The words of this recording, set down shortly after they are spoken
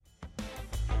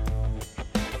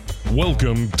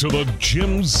Welcome to the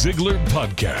Jim Ziegler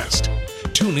Podcast.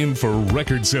 Tune in for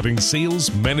record-setting sales,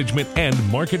 management, and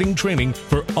marketing training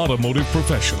for automotive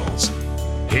professionals.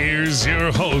 Here's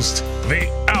your host, the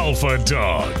Alpha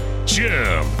Dawg,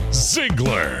 Jim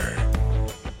Ziegler.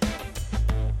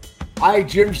 Hi,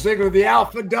 Jim Ziegler, the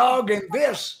Alpha Dawg, and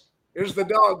this is the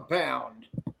Dawg Pound.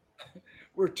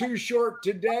 We're too short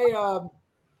today.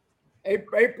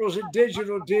 April's a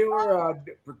digital dealer.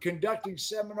 We're conducting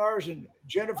seminars, and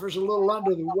Jennifer's a little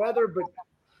under the weather, but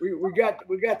we got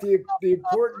the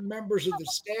important members of the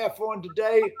staff on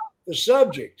today. The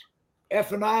subject,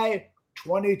 F&I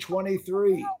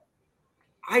 2023.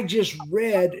 I just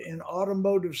read in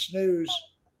Automotive Snooze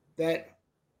that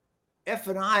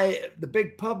F&I, the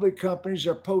big public companies,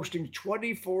 are posting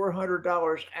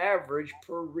 $2,400 average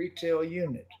per retail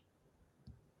unit.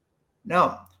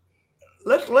 Now,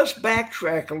 let's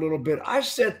backtrack a little bit. I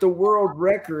set the world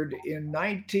record in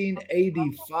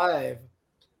 1985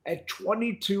 at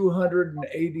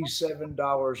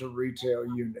 $2,287 a retail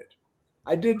unit.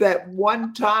 I did that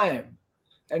one time.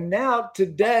 And now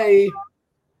today,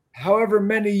 however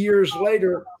many years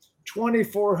later,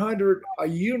 $2,400 a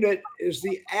unit is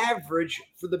the average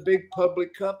for the big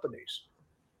public companies.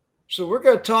 So we're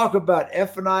going to talk about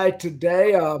F&I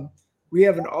today. We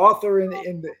have an author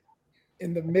in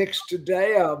the mix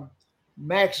today.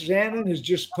 Max Zanan has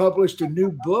just published a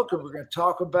new book, and we're going to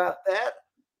talk about that.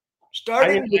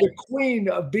 Starting with the queen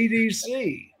of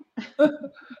BDC,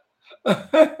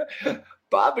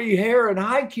 Bobbie Herron.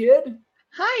 Hi, kid.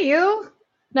 Hi, you.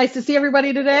 Nice to see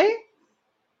everybody today.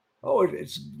 Oh,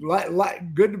 it's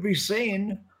good to be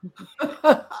seen.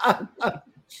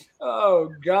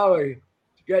 Oh, golly.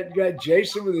 You got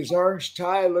Jason with his orange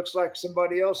tie. Looks like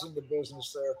somebody else in the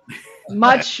business there.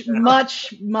 Much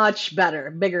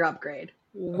better. Bigger upgrade.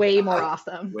 Way more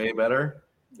awesome. Way better?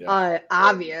 Yeah.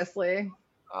 Obviously.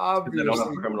 I don't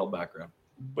have a criminal background.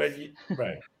 But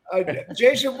right.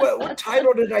 Jason, what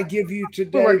title did I give you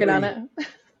today? We're working on it.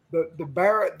 The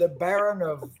Baron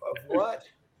of what?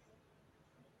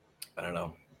 I don't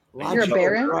know. You're a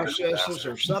baron? Processes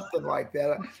or something like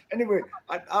that. Anyway,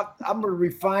 I'm going to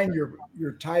refine your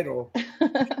title.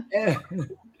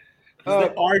 The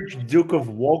Archduke of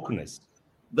Wokeness.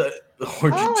 The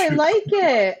I like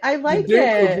it. I like Duke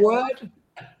it. of what?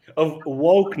 Of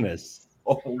wokeness.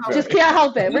 Oh, okay. Just can't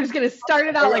help it. We're just going to start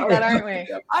it out like that, aren't we?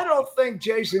 I don't think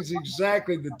Jason's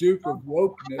exactly the Duke of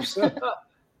Wokeness.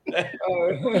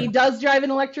 He does drive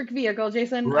an electric vehicle,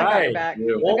 Jason. Right. I got your back.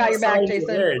 Yeah. I got your back, Jason.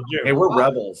 There, Hey, we're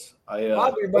rebels.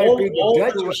 Probably might be the all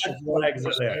Duchess of flags are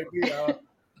Wokeness. there. Maybe,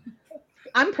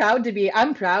 I'm proud to be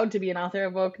an author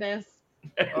of wokeness.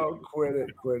 oh, quit it.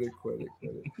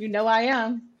 You know I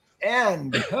am.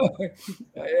 And the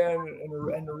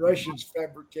Russians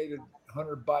fabricated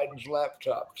Hunter Biden's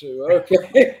laptop too.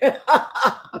 Okay.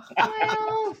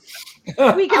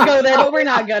 Well, we can go there, but we're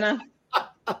not gonna.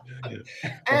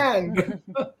 And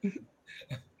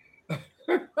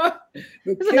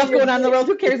there's enough going on in the world.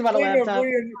 Who cares about a laptop?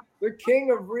 The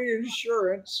king of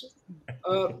reinsurance,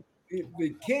 the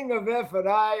king of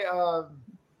F&I,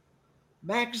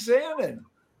 Max Zanan.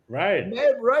 Right.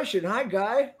 Mad Russian. Hi,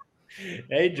 guy.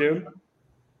 Hey, Jim.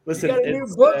 Listen, you got a new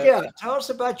book out. Tell us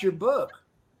about your book.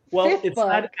 Well, Fifth it's book.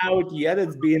 not out yet.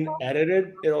 It's being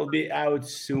edited. It'll be out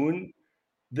soon.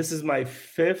 This is my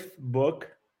fifth book,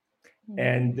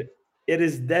 and it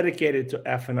is dedicated to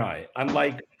F&I.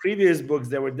 Unlike previous books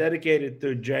that were dedicated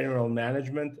to general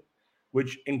management,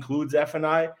 which includes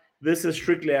F&I, this is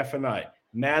strictly F&I.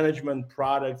 Management,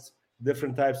 products,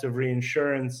 different types of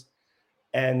reinsurance.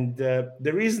 And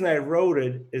the reason I wrote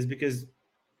it is because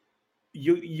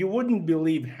you wouldn't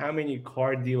believe how many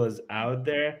car dealers out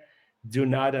there do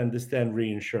not understand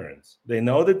reinsurance. They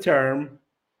know the term,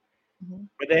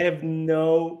 but they have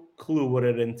no clue what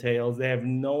it entails. They have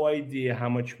no idea how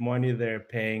much money they're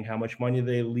paying, how much money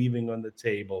they're leaving on the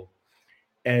table.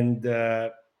 And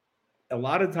a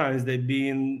lot of times they're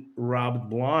being robbed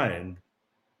blind,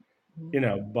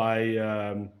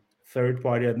 by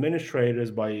third-party administrators,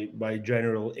 by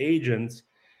general agents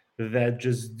that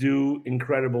just do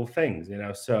incredible things,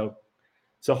 So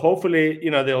hopefully,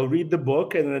 they'll read the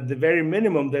book, and at the very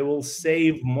minimum, they will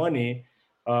save money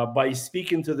by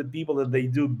speaking to the people that they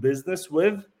do business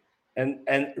with and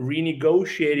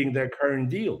renegotiating their current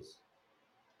deals.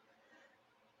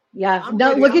 Yeah.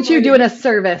 No, look at you doing a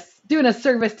service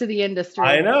to the industry.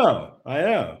 I know.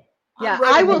 Yeah,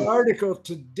 I will. An article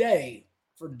today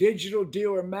for Digital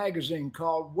Dealer Magazine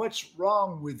called "What's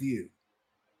Wrong with You,"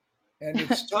 and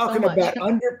it's talking about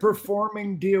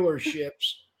underperforming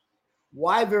dealerships,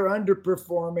 why they're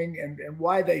underperforming, and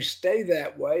why they stay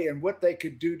that way, and what they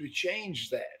could do to change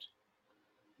that.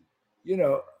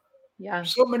 Yeah.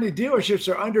 So many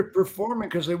dealerships are underperforming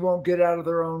because they won't get out of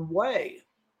their own way.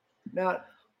 Now,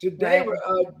 today,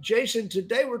 Jason,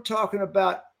 we're talking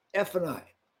about F&I.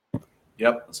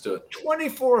 Yep, let's do it.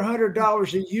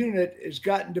 $2,400 a unit has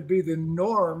gotten to be the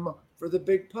norm for the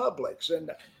big publics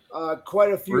and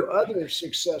quite a few other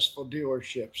successful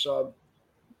dealerships.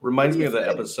 Reminds me of that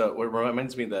episode.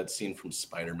 Reminds me of that scene from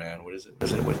Spider-Man. What is it?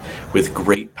 Is it with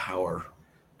great power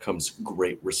comes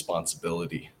great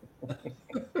responsibility?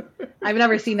 I've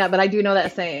never seen that, but I do know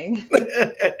that saying.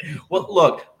 Well,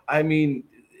 look, I mean,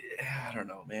 I don't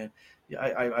know, man.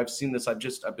 Yeah, I've seen this. I've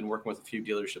been working with a few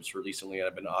dealerships recently, and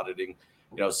I've been auditing,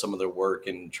 some of their work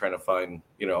and trying to find,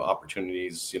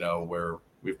 opportunities, where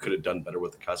we could have done better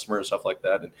with the customer and stuff like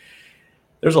that. And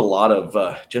there's a lot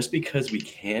of just because we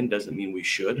can doesn't mean we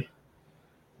should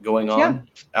going on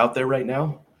out there right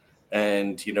now.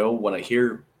 And, when I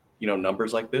hear,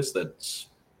 numbers like this, that's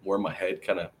where my head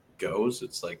kind of goes.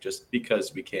 It's like, just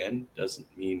because we can doesn't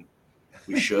mean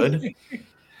we should.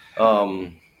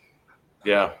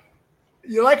 Yeah.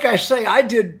 Like I say, I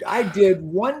did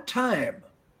one time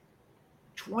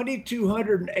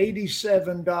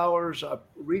 $2,287 a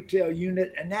retail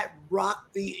unit, and that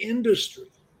rocked the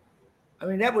industry. I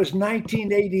mean, that was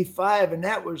 1985, and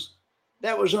that was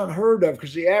unheard of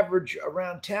because the average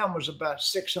around town was about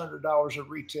 $600 a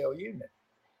retail unit.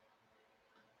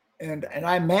 And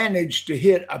I managed to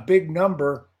hit a big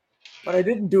number, but I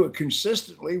didn't do it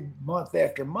consistently month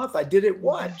after month. I did it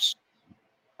once.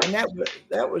 And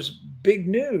that was big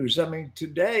news. I mean,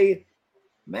 today,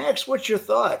 Max, what's your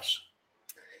thoughts?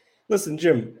 Listen,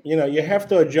 Jim, you have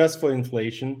to adjust for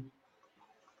inflation.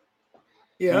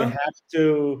 Yeah. You have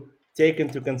to take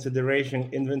into consideration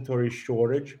inventory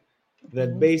shortage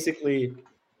that basically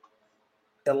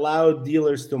allowed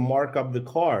dealers to mark up the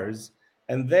cars,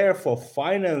 and therefore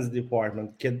finance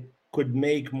department could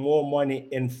make more money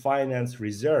in finance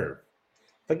reserve.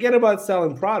 Forget about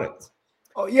selling products.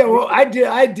 Oh yeah, well I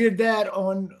did that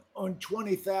on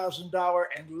 $20,000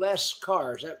 and less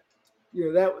cars. That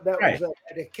was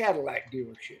at a Cadillac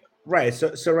dealership. Right.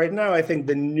 So right now I think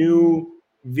the new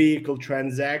vehicle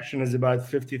transaction is about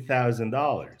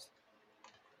 $50,000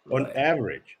 on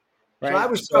average. Right. So I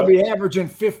was probably averaging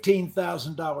 $15,000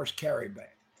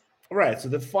 carryback. Right. So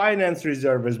the finance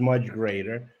reserve is much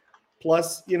greater.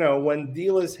 Plus, when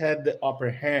dealers had the upper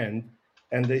hand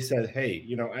and they said, hey,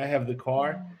 I have the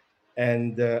car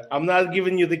and I'm not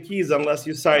giving you the keys unless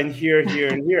you sign here, here,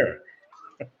 and here.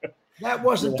 That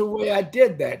wasn't the way I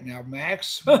did that now,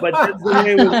 Max. But that's the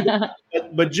way it was done.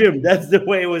 But Jim, that's the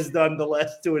way it was done the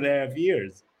last 2.5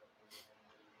 years.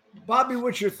 Bobbie,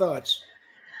 what's your thoughts?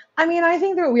 I mean, I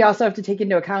think that we also have to take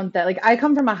into account that, I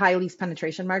come from a high lease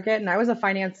penetration market, and I was a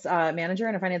finance manager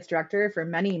and a finance director for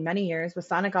many, many years with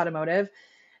Sonic Automotive.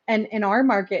 And in our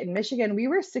market in Michigan, we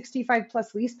were 65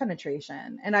 plus lease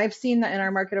penetration. And I've seen that in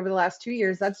our market over the last 2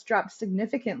 years, that's dropped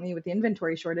significantly with the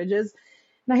inventory shortages.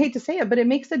 And I hate to say it, but it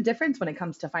makes a difference when it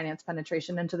comes to finance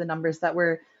penetration and to the numbers that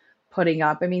we're putting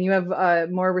up. I mean, you have a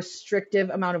more restrictive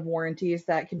amount of warranties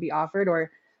that can be offered, or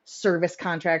service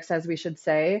contracts, as we should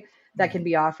say, that can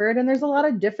be offered. And there's a lot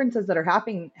of differences that are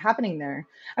happening there.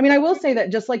 I mean, I will say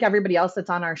that just like everybody else that's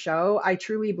on our show, I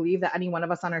truly believe that any one of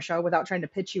us on our show, without trying to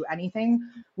pitch you anything,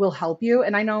 will help you.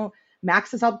 And I know Max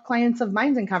has helped clients of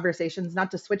mine in conversations, not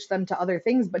to switch them to other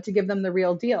things, but to give them the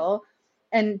real deal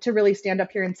and to really stand up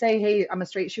here and say, hey, I'm a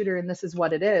straight shooter and this is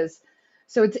what it is.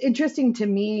 So it's interesting to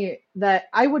me that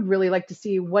I would really like to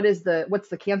see what's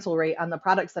the cancel rate on the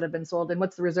products that have been sold, and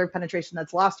what's the reserve penetration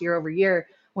that's lost year over year.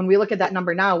 When we look at that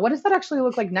number now, what does that actually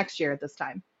look like next year at this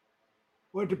time?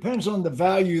 Well, it depends on the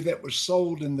value that was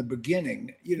sold in the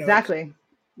beginning. Exactly.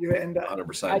 And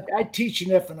 100%. I teach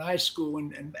an F&I school,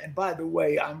 and by the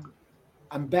way,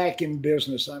 I'm back in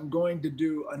business. I'm going to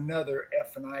do another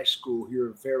F&I school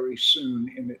here very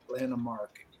soon in Atlanta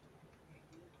market.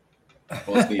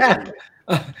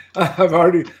 I've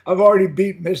already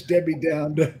beat Miss Debbie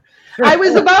down to. I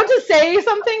was about to say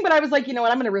something, but I was like, you know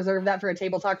what? I'm going to reserve that for a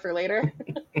table talk for later.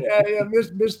 Yeah.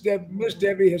 Miss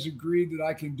Debbie has agreed that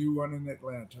I can do one in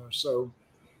Atlanta. So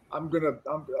I'm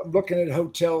looking at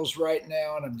hotels right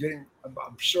now, and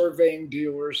I'm surveying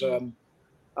dealers.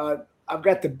 I've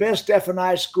got the best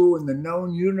F&I school in the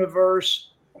known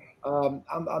universe.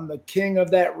 I'm the king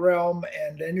of that realm,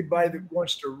 and anybody that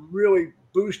wants to really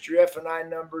boost your F&I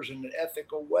numbers in an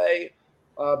ethical way,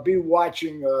 be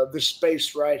watching this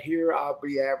space right here. I'll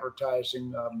be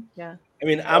advertising. Yeah. I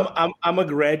mean, I'm a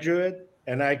graduate,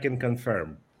 and I can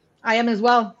confirm. I am as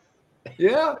well.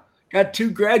 Yeah. Got 2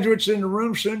 graduates in the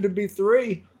room, soon to be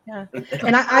 3. Yeah.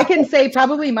 And I can say,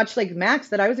 probably much like Max,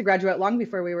 that I was a graduate long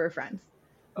before we were friends.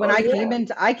 When I came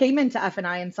into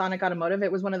F&I and Sonic Automotive,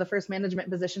 it was one of the first management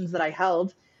positions that I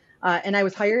held. And I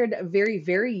was hired very,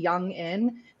 very young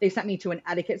in. They sent me to an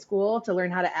etiquette school to learn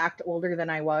how to act older than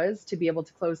I was, to be able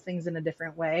to close things in a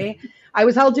different way. I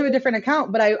was held to a different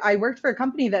account, but I worked for a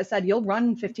company that said you'll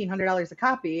run $1,500 a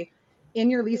copy in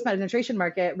your lease penetration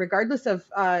market, regardless of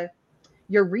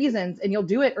your reasons, and you'll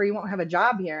do it or you won't have a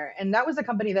job here. And that was a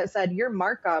company that said your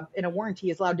markup in a warranty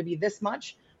is allowed to be this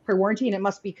much per warranty, and it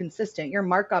must be consistent. Your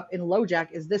markup in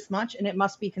LoJack is this much, and it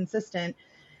must be consistent.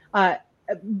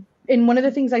 And one of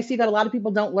the things I see that a lot of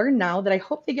people don't learn now that I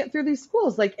hope they get through these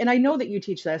schools, like, and I know that you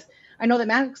teach this, I know that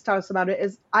Max talks about it,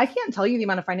 is I can't tell you the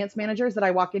amount of finance managers that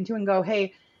I walk into and go,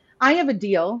 hey, I have a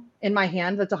deal in my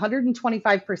hand that's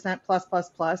 125%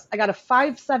 plus. I got a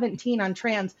 517 on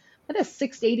trans, that is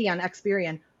 680 on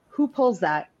Experian. Who pulls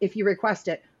that if you request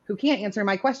it? Who can't answer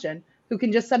my question? Who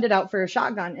can just send it out for a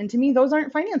shotgun? And to me, those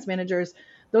aren't finance managers.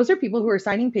 Those are people who are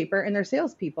signing paper, and they're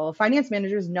salespeople. Finance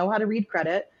managers know how to read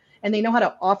credit, and they know how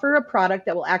to offer a product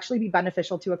that will actually be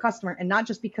beneficial to a customer, and not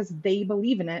just because they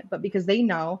believe in it, but because they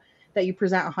know that you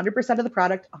present 100% of the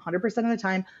product 100% of the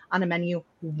time on a menu,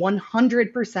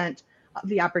 100% of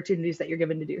the opportunities that you're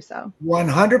given to do so.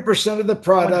 100% of the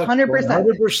product,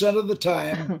 100% of the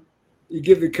time. You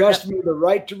give the customer the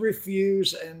right to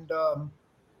refuse. And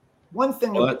one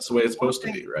thing. Well, that's the way it's supposed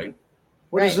to be, right?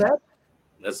 What is that?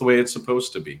 That's the way it's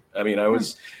supposed to be. I mean,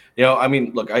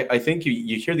 look, I think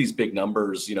you hear these big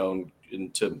numbers,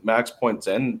 and to Max's points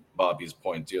and Bobbie's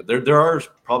points, there are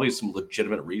probably some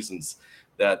legitimate reasons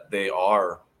that they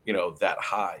are, that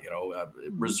high.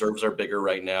 Reserves are bigger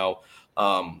right now.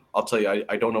 I'll tell you,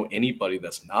 I don't know anybody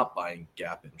that's not buying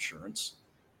gap insurance.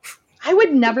 I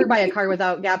would never buy a car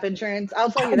without gap insurance.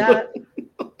 I'll tell you that.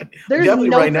 There's definitely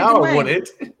no right now, way. wouldn't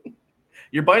it?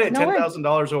 You're buying it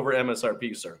 $10,000 over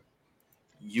MSRP, sir.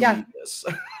 You need this.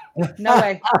 No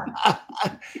way.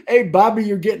 Hey, Bobbie,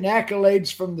 you're getting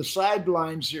accolades from the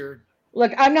sidelines here.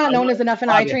 Look, I'm not known as an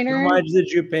F&I trainer. How much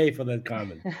did you pay for that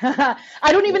comment?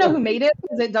 I don't even know who made it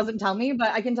because it doesn't tell me, but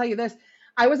I can tell you this.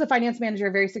 I was a finance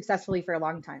manager very successfully for a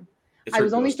long time. I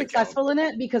was only successful in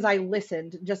it because I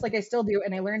listened, just like I still do,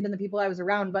 and I learned in the people I was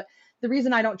around. But the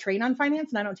reason I don't train on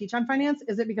finance and I don't teach on finance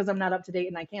is it because I'm not up to date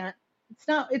and I can't.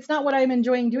 It's not what I'm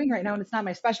enjoying doing right now, and it's not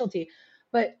my specialty.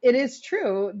 But it is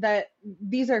true that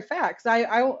these are facts.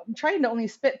 I'm trying to only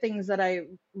spit things that I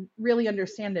really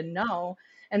understand and know.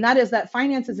 And that is that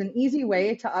finance is an easy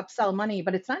way to upsell money,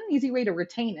 but it's not an easy way to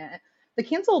retain it. The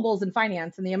cancellables in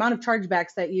finance and the amount of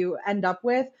chargebacks that you end up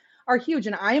with are huge.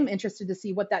 And I am interested to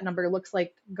see what that number looks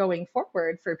like going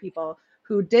forward for people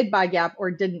who did buy gap or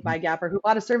didn't buy gap, or who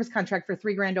bought a service contract for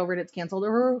 $3,000 over and it's canceled,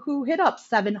 or who hit up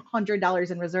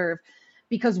 $700 in reserve.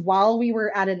 Because while we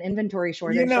were at an inventory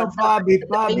shortage, Bobbie,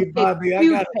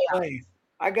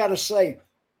 I gotta say,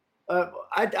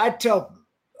 I tell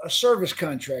a service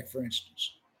contract, for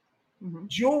instance,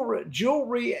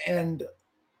 jewelry and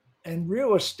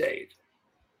real estate.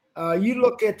 You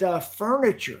look at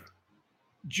furniture.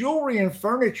 Jewelry and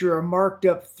furniture are marked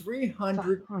up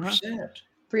 300%.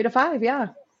 3 to 5, yeah.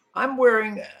 I'm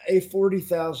wearing a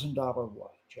 $40,000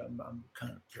 watch. I'm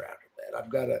kind of proud of that. I've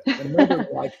got another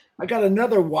watch. I got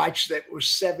another watch that was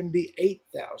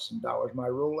 $78,000. My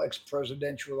Rolex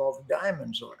Presidential with all the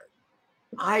diamonds on it.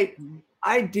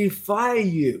 I defy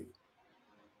you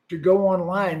to go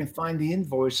online and find the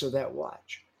invoice of that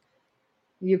watch.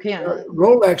 You can't.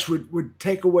 Rolex would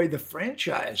take away the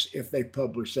franchise if they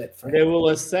publish that franchise. They will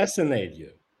assassinate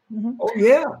you. Mm-hmm. Oh,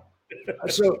 yeah.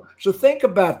 So think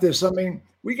about this. I mean,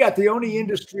 we got the only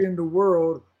industry in the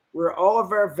world where all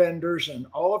of our vendors and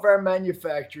all of our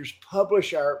manufacturers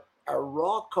publish our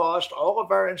raw cost, all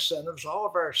of our incentives, all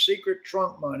of our secret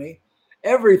trunk money.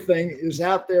 Everything is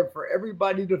out there for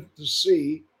everybody to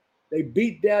see. They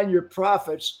beat down your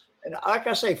profits. And like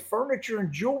I say, furniture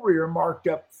and jewelry are marked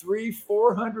up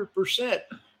 300-400%.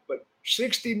 But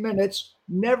 60 Minutes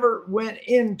never went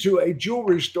into a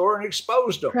jewelry store and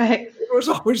exposed them. Right. It was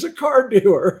always a car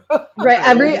dealer. Right.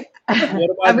 Every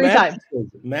mattresses? time.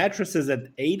 Mattresses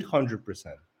at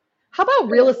 800%. How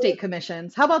about real estate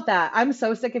commissions? How about that? I'm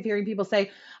so sick of hearing people say,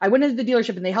 I went into the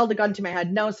dealership and they held a gun to my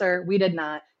head. No, sir, we did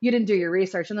not. You didn't do your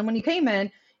research. And then when you came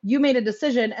in, you made a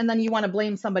decision and then you want to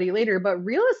blame somebody later. But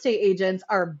real estate agents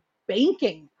are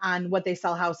banking on what they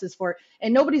sell houses for.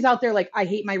 And nobody's out there like, I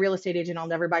hate my real estate agent. I'll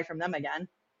never buy from them again.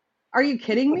 Are you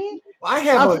kidding me? I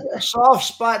have a soft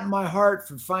spot in my heart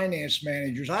for finance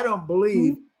managers. I don't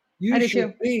believe you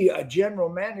should be a general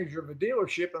manager of a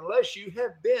dealership unless you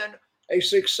have been a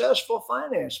successful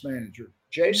finance manager.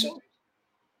 Jason?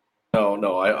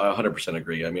 No, I 100%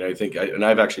 agree. I mean, I think, and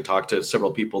I've actually talked to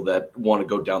several people that want to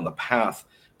go down the path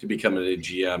to becoming a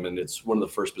GM, and it's one of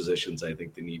the first positions I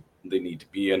think they need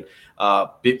to be in,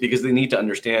 because they need to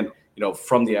understand,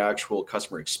 from the actual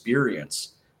customer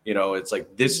experience. It's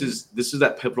like this is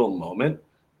that pivotal moment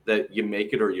that you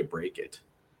make it or you break it.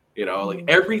 Like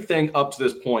everything up to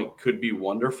this point could be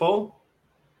wonderful,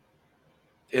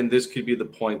 and this could be the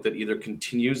point that either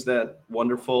continues that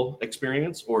wonderful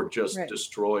experience or just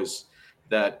destroys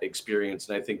that experience.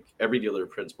 And I think every dealer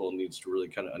principal needs to really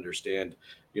kind of understand,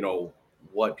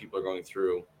 what people are going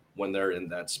through when they're in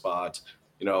that spot,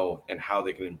 and how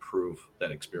they can improve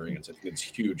that experience. I think it's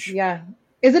huge. Yeah.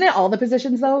 Isn't it all the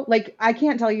positions though? Like, I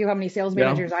can't tell you how many sales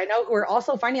managers I know who are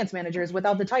also finance managers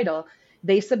without the title.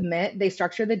 They submit, they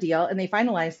structure the deal, and they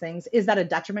finalize things. Is that a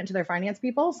detriment to their finance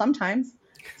people? Sometimes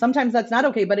that's not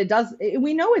okay, but it does.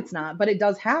 We know it's not, but it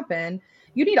does happen.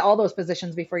 You need all those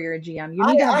positions before you're a GM. You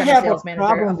need to have a sales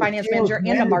manager, a finance manager,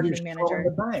 and a marketing manager.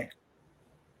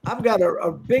 I've got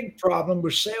a big problem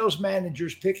with sales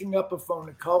managers picking up a phone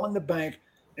and calling the bank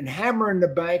and hammering the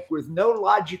bank with no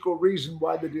logical reason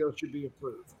why the deal should be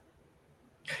approved.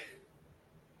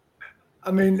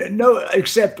 I mean, no,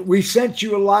 except we sent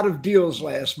you a lot of deals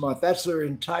last month. That's their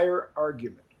entire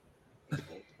argument.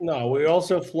 No, we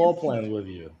also floor plan with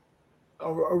you.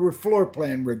 Or we're floor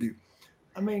plan with you.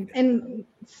 I mean, and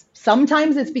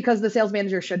sometimes it's because the sales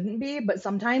manager shouldn't be, but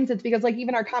sometimes it's because, like,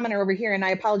 even our commenter over here, and I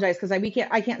apologize because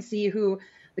I can't see who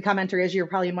the commenter is. You're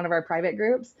probably in one of our private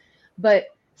groups, but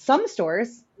some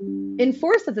stores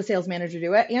enforce that the sales manager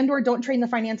do it and or don't train the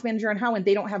finance manager on how, and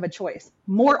they don't have a choice.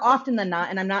 More often than not,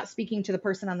 and I'm not speaking to the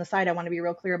person on the side, I want to be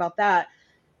real clear about that.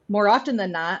 More often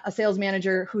than not, a sales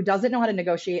manager who doesn't know how to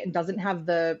negotiate and doesn't have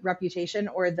the reputation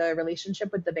or the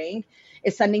relationship with the bank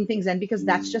is sending things in because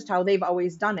that's just how they've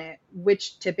always done it,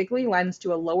 which typically lends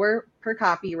to a lower per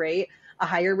copy rate, a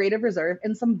higher rate of reserve,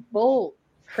 and some bull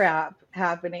crap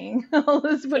happening. I'll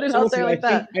just put it out there like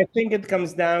that. I think it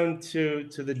comes down to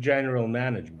the general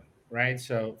management, right?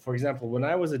 So, for example, when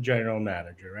I was a general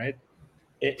manager, right,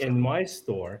 in my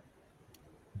store,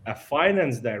 a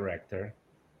finance director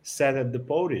sat at the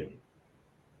podium.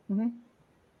 Mm-hmm.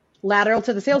 Lateral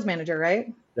to the sales manager,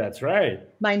 right? That's right.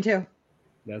 Mine too.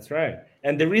 That's right.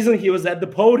 And the reason he was at the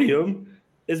podium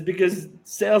is because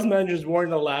sales managers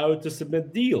weren't allowed to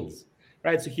submit deals,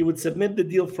 right? So he would submit the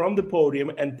deal from the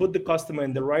podium and put the customer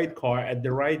in the right car at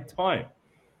the right time.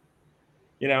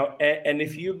 And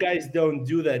if you guys don't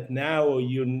do that now, or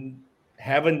you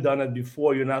haven't done it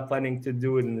before, you're not planning to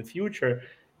do it in the future,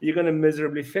 you're going to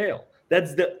miserably fail.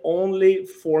 That's the only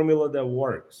formula that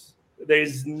works.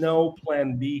 There's no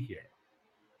plan B here.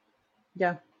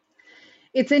 Yeah.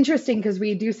 It's interesting because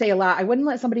we do say a lot, I wouldn't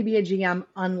let somebody be a GM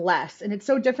unless, and it's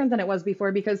so different than it was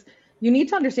before because you need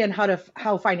to understand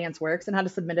how finance works and how to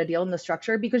submit a deal in the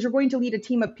structure, because you're going to lead a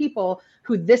team of people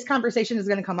who this conversation is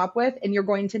going to come up with, and you're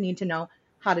going to need to know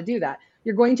how to do that.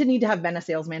 You're going to need to have been a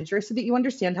sales manager so that you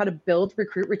understand how to build,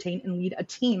 recruit, retain, and lead a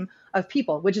team of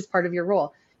people, which is part of your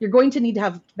role. You're going to need to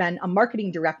have been a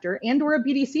marketing director and or a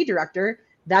BDC director.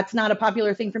 That's not a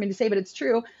popular thing for me to say, but it's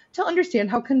true, to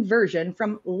understand how conversion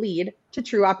from lead to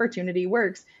true opportunity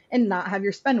works and not have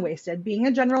your spend wasted. Being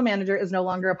a general manager is no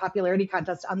longer a popularity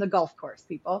contest on the golf course,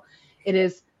 people. It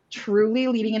is truly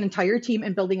leading an entire team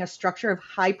and building a structure of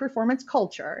high performance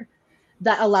culture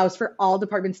that allows for all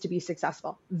departments to be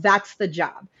successful. That's the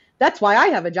job. That's why I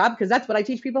have a job, because that's what I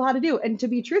teach people how to do. And to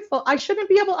be truthful, I shouldn't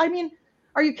be able,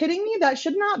 are you kidding me? That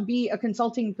should not be a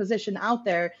consulting position out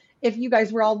there if you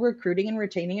guys were all recruiting and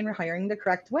retaining and hiring the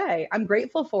correct way. I'm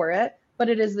grateful for it, but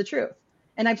it is the truth.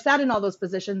 And I've sat in all those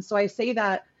positions, so I say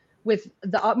that with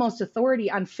the utmost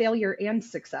authority on failure and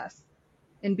success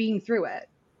and being through it.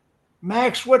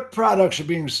 Max, what products are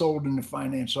being sold in the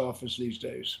finance office these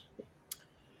days?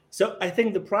 So I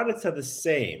think the products are the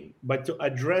same, but to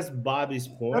address Bobbie's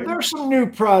point, now, there's some new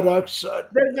products.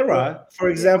 There are, for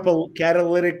example,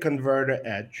 catalytic converter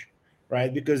edge,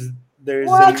 right? Because there's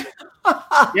what?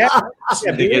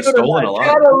 They get stolen a lot.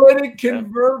 Catalytic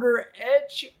converter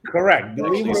edge. Correct.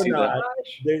 Believe it or not,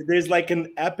 there's like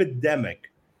an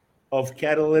epidemic of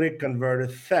catalytic converter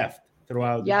theft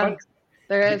throughout the country.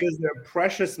 There is. Because there are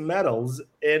precious metals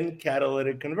in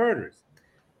catalytic converters.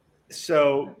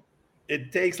 So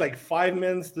it takes like 5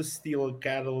 minutes to steal a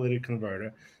catalytic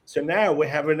converter. So now we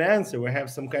have an answer. We have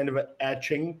some kind of an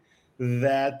etching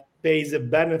that pays a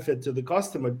benefit to the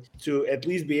customer to at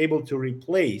least be able to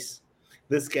replace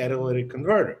this catalytic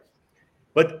converter.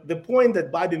 But the point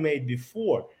that Bobbie made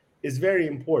before is very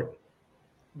important.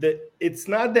 It's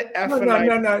not the F&I.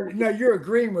 No, you're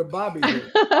agreeing with Bobbie here.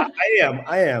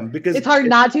 I am, because it's hard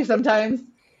not to sometimes.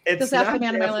 It's not the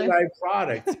F&I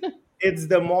product. It's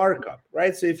the markup,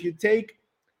 right? So if you take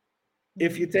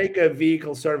if you take a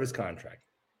vehicle service contract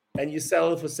and you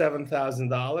sell it for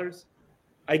 $7,000,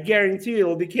 I guarantee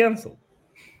it'll be canceled.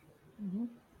 Mhm.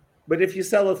 But if you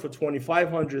sell it for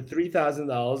 $2,500,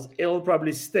 $3,000, it'll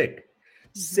probably stick.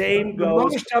 Same The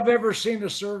goes. most I've ever seen a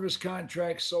service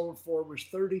contract sold for was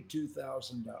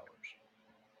 $32,000.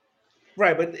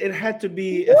 Right, but it had to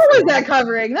be. What was that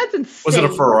covering? That's insane. Was it a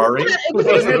Ferrari? Was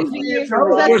it an EV? Was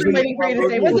that what I'm waiting for you to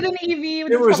say? Was it an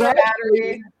EV? It was a actually,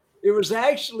 battery? it was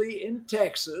actually in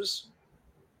Texas.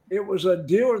 It was a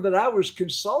dealer that I was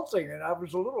consulting, and I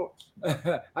was a little.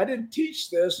 I didn't teach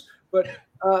this, but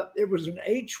it was an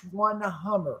H1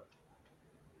 Hummer,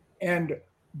 and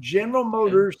General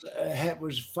Motors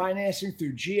was financing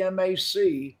through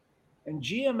GMAC, and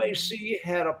GMAC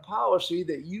had a policy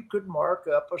that you could mark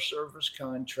up a service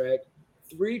contract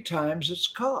 3 times its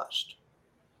cost.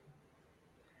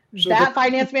 So that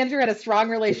finance manager had a strong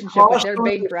relationship with their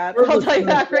bank rep. I'll tell you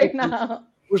that right now.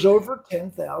 Was over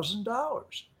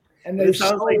 $10,000, and It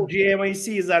sounds like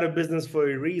GMAC is out of business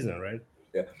for a reason, right?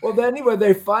 Yeah. Well, anyway,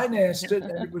 they financed it,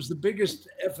 and it was the biggest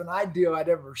F&I deal I'd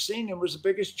ever seen. It was the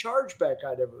biggest chargeback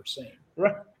I'd ever seen.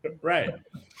 Right.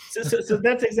 So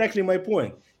that's exactly my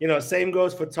point. Same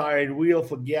goes for tired wheel,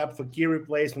 for gap, for key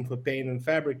replacement, for paint and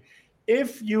fabric.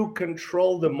 If you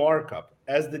control the markup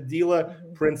as the dealer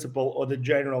principal or the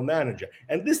general manager,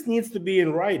 and this needs to be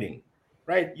in writing,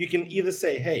 right? You can either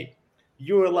say, hey,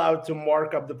 you're allowed to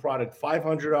mark up the product $500,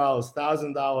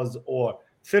 $1,000, or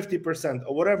 50%,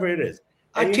 or whatever it is.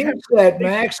 I teach that,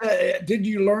 Max. Did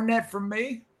you learn that from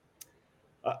me?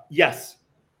 Yes.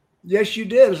 Yes, you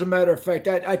did. As a matter of fact,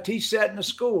 I teach that in the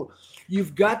school.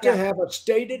 You've got to have a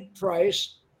stated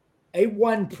price, a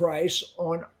one price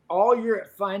on all your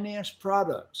finance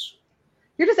products.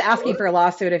 You're just asking for a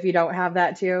lawsuit if you don't have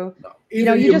that too. No.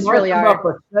 You just really are. Up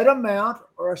a set amount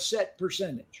or a set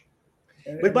percentage.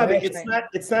 But Bobbie,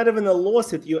 it's not even a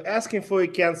lawsuit. You're asking for a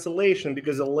cancellation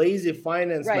because a lazy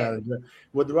finance manager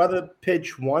would rather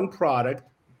pitch one product,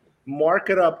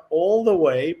 mark it up all the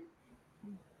way,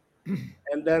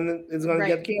 and then it's going to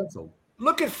get canceled.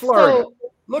 Look at Florida.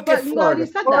 Look at Florida.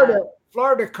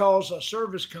 Florida calls a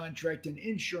service contract an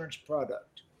insurance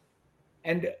product.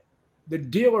 And the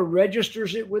dealer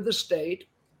registers it with the state,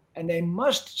 and they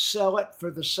must sell it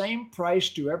for the same price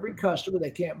to every customer.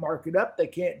 They can't mark it up. They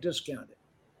can't discount it.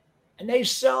 And they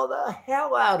sell the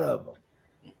hell out of them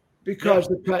because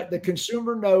the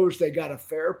consumer knows they got a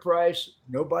fair price.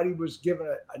 Nobody was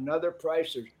given another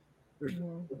price. There's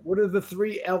what are the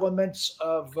 3 elements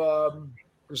of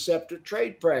deceptive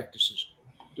trade practices?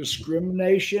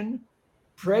 Discrimination,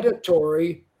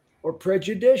 predatory, or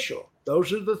prejudicial.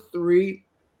 Those are the 3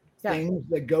 things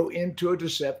that go into a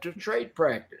deceptive trade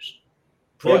practice.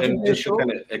 And just to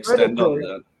kind of extend on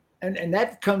that. And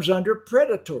that comes under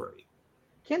predatory.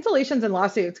 Cancellations and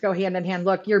lawsuits go hand in hand.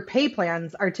 Look, your pay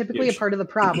plans are typically a part of the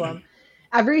problem.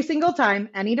 Every single time,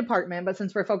 any department, but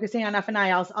since we're focusing on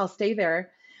F&I, I'll stay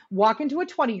there. Walk into a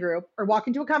 20 group or walk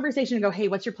into a conversation and go, hey,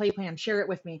 what's your pay plan? Share it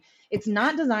with me. It's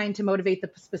not designed to motivate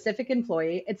the specific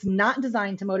employee. It's not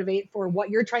designed to motivate for what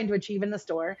you're trying to achieve in the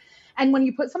store. And when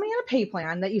you put somebody on a pay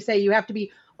plan that you say you have to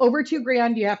be over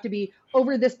 $2,000, you have to be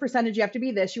over this percentage, you have to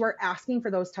be this, you are asking for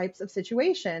those types of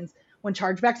situations. When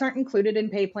chargebacks aren't included in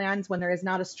pay plans, when there is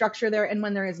not a structure there, and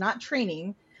when there is not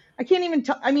training, I can't even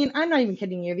I'm not even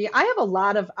kidding you. I have a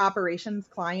lot of operations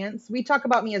clients. We talk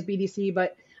about me as BDC,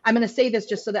 but I'm going to say this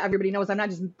just so that everybody knows I'm not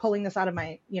just pulling this out of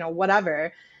my,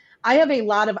 whatever. I have a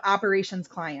lot of operations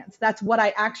clients. That's what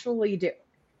I actually do.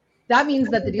 That means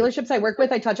that the dealerships I work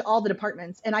with, I touch all the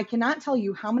departments. And I cannot tell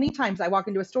you how many times I walk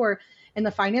into a store and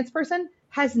the finance person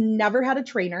has never had a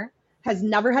trainer, has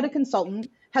never had a consultant,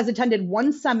 has attended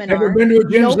one seminar. Never been to a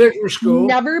Jim Ziegler school.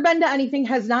 Never been to anything,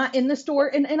 has not in the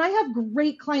store. And I have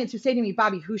great clients who say to me,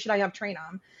 Bobbie, who should I have train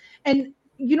on? And,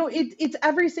 it's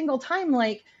every single time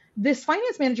like, this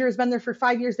finance manager has been there for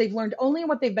 5 years. They've learned only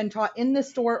what they've been taught in this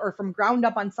store or from ground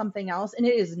up on something else. And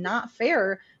it is not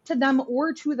fair to them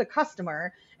or to the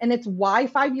customer. And it's why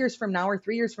 5 years from now or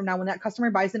 3 years from now, when that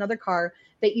customer buys another car,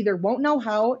 they either won't know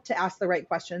how to ask the right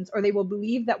questions or they will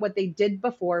believe that what they did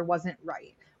before wasn't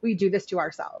right. We do this to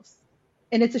ourselves.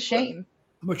 And it's a shame.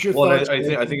 What's your thoughts?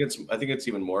 I think it's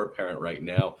even more apparent right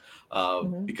now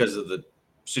because of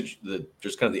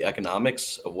just kind of the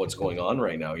economics of what's going on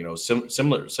right now.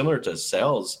 Similar to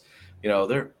sales.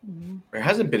 There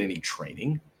hasn't been any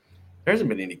training, there hasn't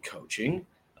been any coaching.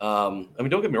 Don't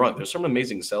get me wrong. There's some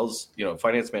amazing sales,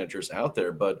 finance managers out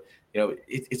there, but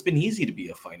it's been easy to be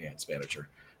a finance manager.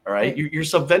 All right, your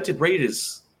subvented rate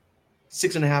is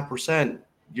 6.5%.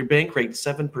 Your bank rate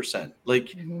 7%.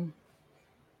 Like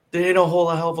there ain't a whole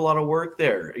hell of a lot of work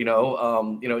there.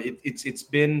 It's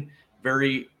been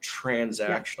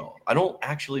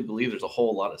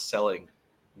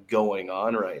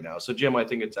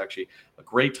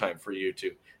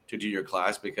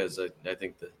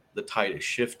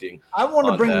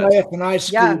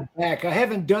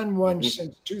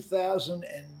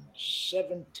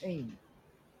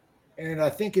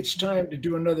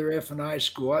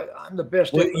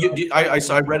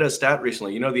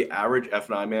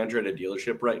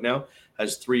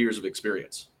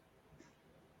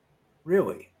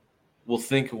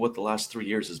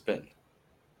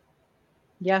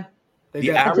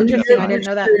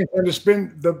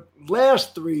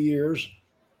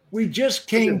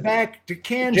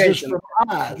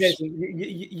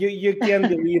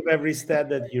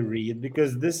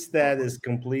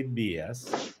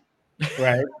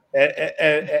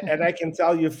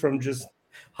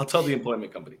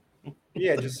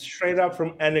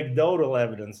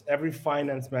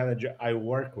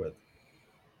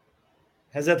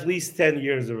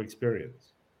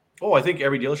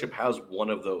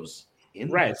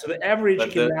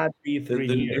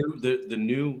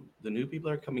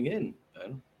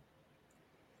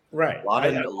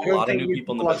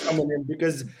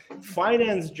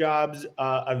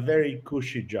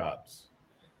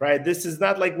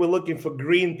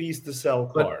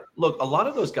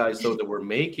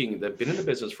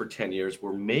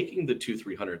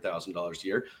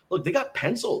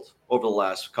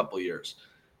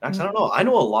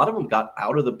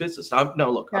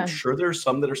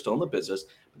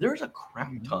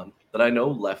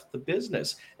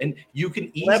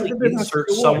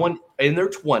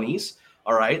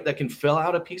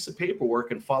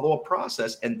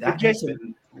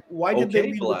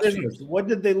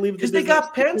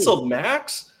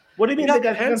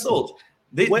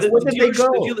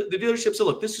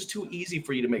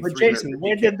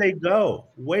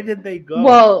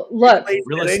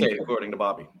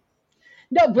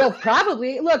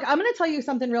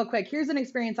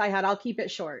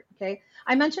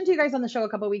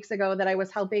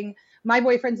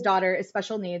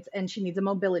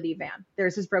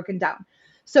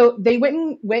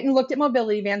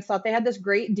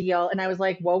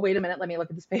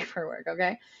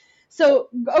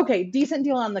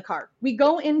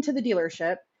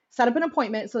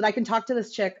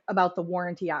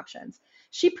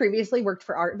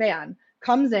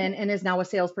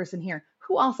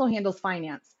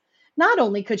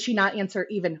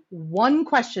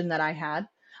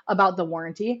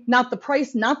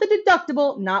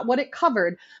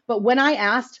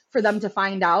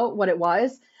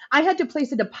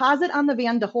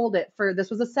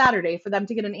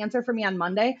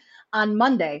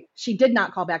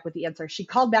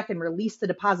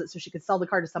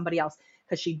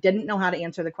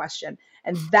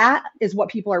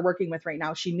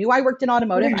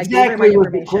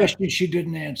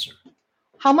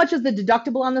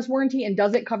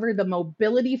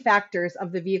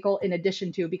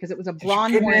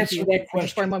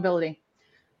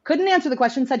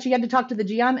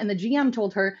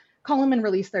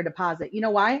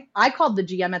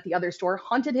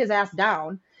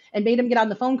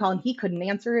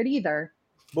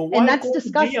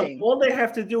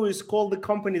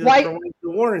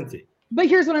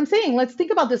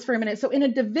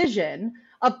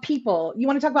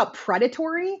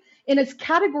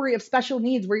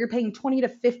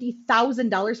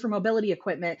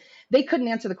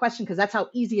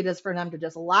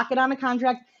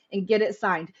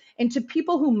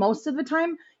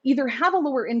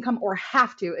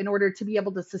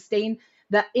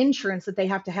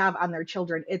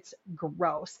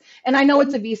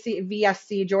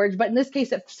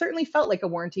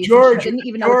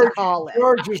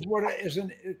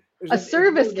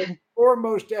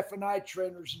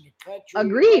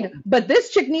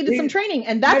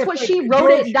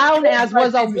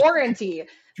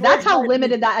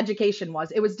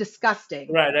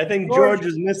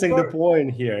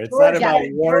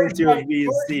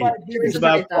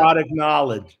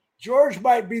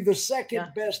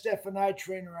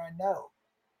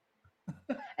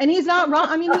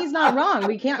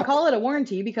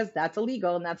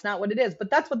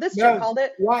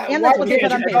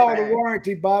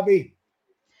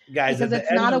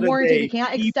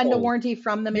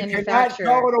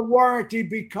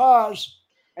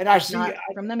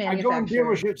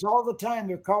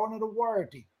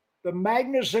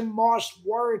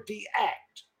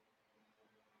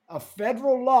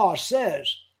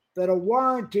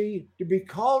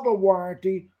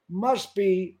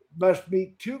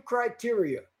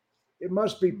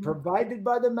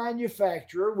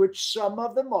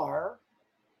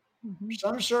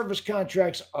Some service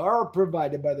contracts are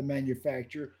provided by the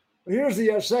manufacturer. But here's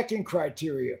the second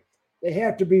criteria. They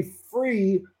have to be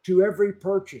free to every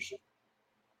purchaser.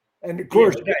 And of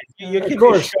course, you can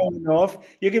be showing off.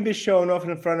 You can be showing off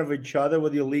in front of each other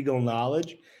with your legal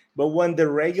knowledge. But when the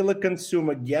regular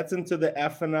consumer gets into the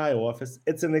F&I office,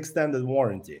 it's an extended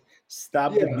warranty.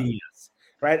 Stop the BS,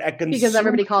 right? Because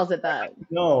everybody calls it that.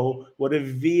 Know what a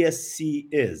VSC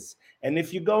is. And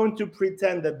if you're going to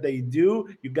pretend that they do,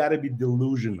 you got to be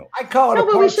delusional. I call it no,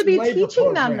 but we should be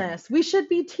teaching them this. We should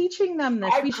be teaching them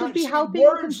this. We should be helping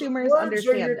consumers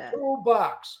understand it.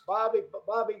 Toolbox. Bobbie,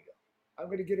 I'm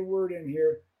going to get a word in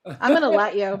here. I'm going to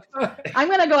let you. I'm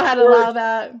going to go ahead and allow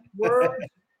that.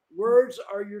 Words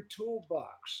are your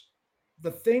toolbox.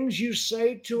 The things you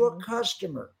say to a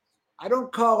customer. I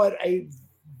don't call it a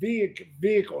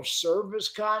vehicle service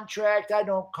contract. I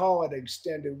don't call it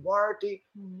extended warranty.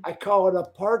 I call it a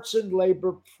parts and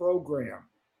labor program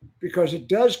because it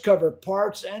does cover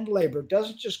parts and labor. It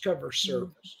doesn't just cover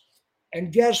service.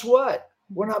 And guess what?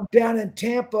 When I'm down in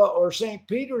Tampa or St.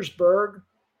 Petersburg,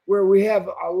 where we have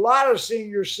a lot of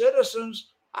senior citizens,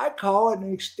 I call it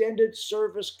an extended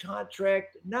service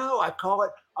contract. No, I call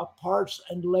it a parts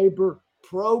and labor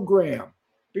program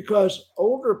because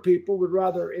older people would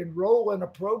rather enroll in a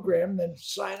program than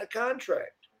sign a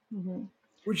contract.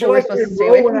 Would you like to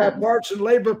enroll in a parts and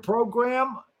labor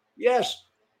program? Yes.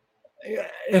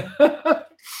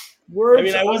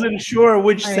 Words I wasn't sure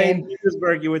which St.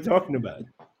 Petersburg you were talking about.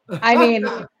 I mean,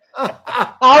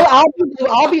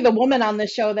 I'll be the woman on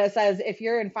this show that says if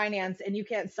you're in finance and you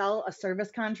can't sell a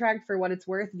service contract for what it's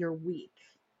worth, you're weak.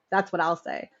 That's what I'll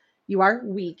say. You are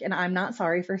weak, and I'm not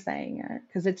sorry for saying it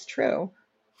because it's true.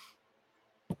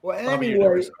 Well,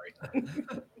 anyway,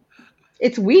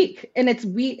 it's weak, and it's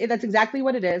weak. That's exactly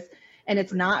what it is, and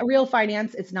it's not real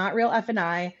finance. It's not real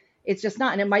F&I. It's just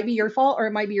not, and it might be your fault, or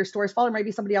it might be your store's fault, or it might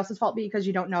be somebody else's fault because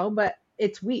you don't know. But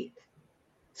it's weak.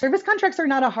 Service contracts are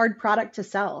not a hard product to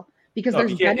sell because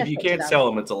there's benefit. If you can't sell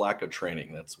them, it's a lack of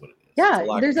training. That's what it is. Yeah,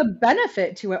 there's a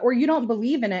benefit to it, or you don't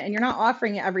believe in it, and you're not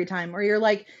offering it every time, or you're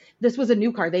like, this was a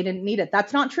new car, they didn't need it.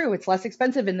 That's not true. It's less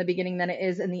expensive in the beginning than it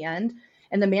is in the end.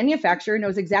 And the manufacturer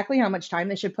knows exactly how much time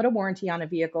they should put a warranty on a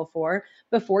vehicle for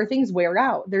before things wear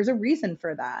out. There's a reason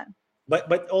for that.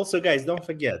 But also, guys, don't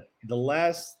forget, the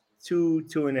last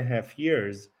 2.5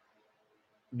 years,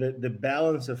 the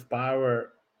balance of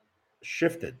power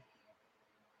shifted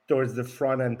towards the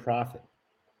front end profit.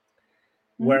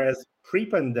 Whereas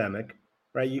pre-pandemic,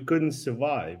 right, you couldn't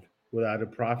survive without a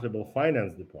profitable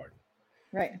finance department.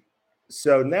 Right.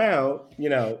 So now,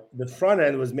 the front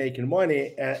end was making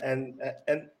money and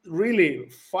really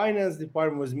finance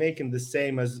department was making the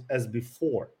same as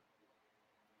before.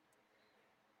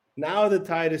 Now the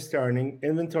tide is turning,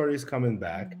 inventory is coming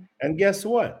back. And guess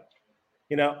what?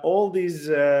 All these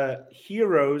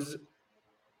heroes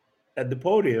at the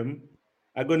podium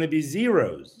are going to be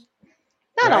zeros.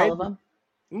 Not all of them.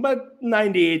 But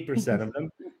 98% of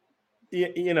them.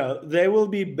 They will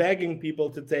be begging people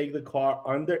to take the car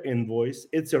under invoice.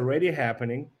 It's already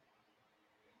happening,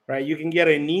 right? You can get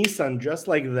a Nissan just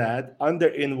like that under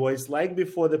invoice, like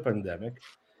before the pandemic.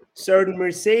 Certain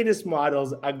Mercedes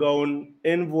models are going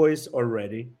invoice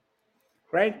already,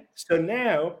 right? So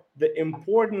now the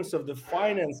importance of the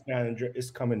finance manager is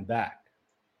coming back,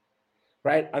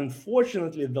 right?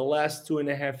 Unfortunately, the last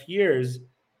 2.5 years,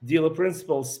 dealer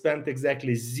principals spent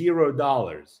exactly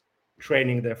 $0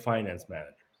 training their finance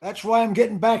manager. That's why I'm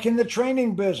getting back in the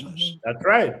training business. That's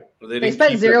right. They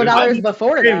spent $0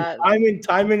 before that.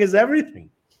 Timing is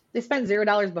everything. They spent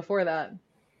 $0 before that.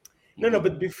 No,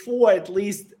 but before at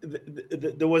least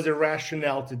there was a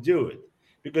rationale to do it.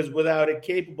 Because without a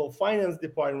capable finance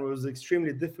department, it was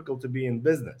extremely difficult to be in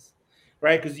business,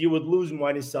 right? Because you would lose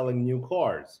money selling new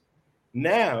cars.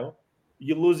 Now,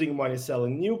 you're losing money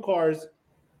selling new cars.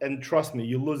 And trust me,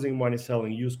 you're losing money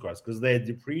selling used cars because they're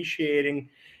depreciating.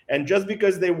 And just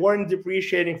because they weren't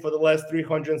depreciating for the last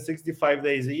 365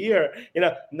 days a year,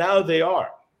 now they are,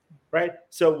 right?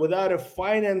 So without a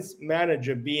finance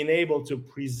manager being able to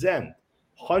present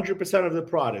 100% of the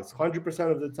products,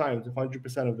 100% of the time to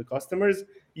 100% of the customers,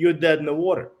 you're dead in the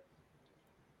water.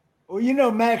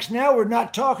 Well, Max, now we're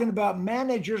not talking about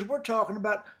managers. We're talking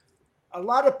about a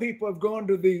lot of people have gone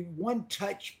to the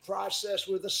one-touch process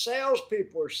where the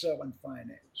salespeople are selling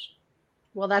finance.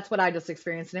 Well, that's what I just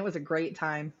experienced, and it was a great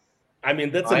time. I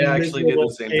mean, I actually did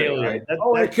the same thing. Right?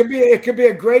 It could be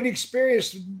a great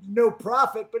experience, no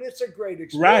profit, but it's a great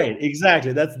experience. Right,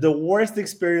 exactly. That's the worst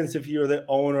experience if you're the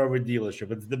owner of a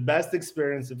dealership. It's the best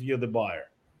experience if you're the buyer.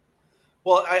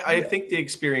 Well, I think the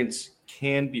experience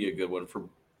can be a good one for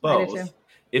both.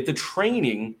 If the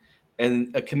training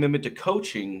and a commitment to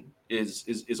coaching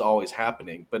is always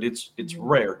happening, but it's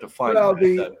rare to find.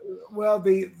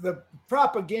 The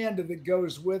propaganda that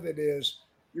goes with it is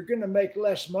you're going to make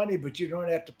less money, but you don't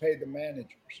have to pay the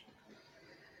managers.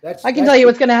 I can tell you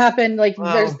what's going to happen. Like,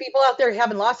 there's people out there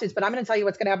having lawsuits, but I'm going to tell you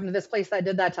what's going to happen to this place that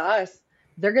did that to us.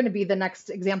 They're going to be the next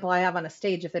example I have on a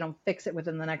stage if they don't fix it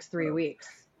within the next 3 weeks.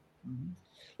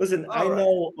 Listen, I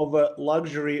know of a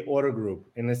luxury auto group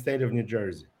in the state of New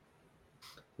Jersey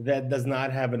that does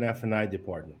not have an F&I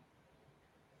department.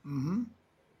 Mm-hmm.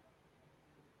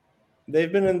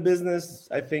 They've been in business,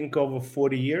 I think, over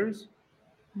 40 years.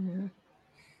 Mm-hmm.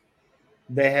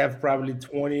 They have probably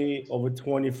over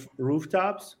 20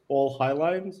 rooftops, all high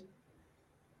lines.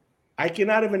 I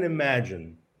cannot even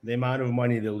imagine the amount of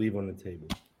money they leave on the table.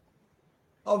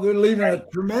 Oh, they're leaving a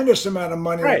tremendous amount of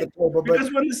money on the table.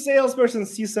 Because when the salesperson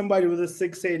sees somebody with a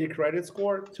 680 credit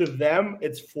score, to them,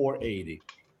 it's 480.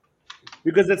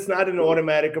 Because it's not an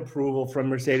automatic approval from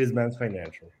Mercedes-Benz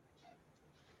Financial.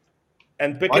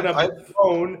 And picking up the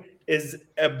phone is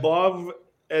above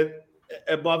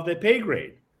the pay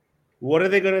grade. What are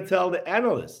they going to tell the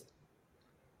analyst?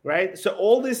 Right? So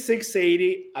all these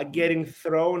 680 are getting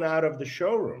thrown out of the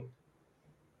showroom.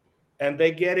 And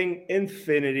they're getting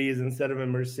Infinities instead of a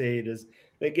Mercedes.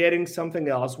 They're getting something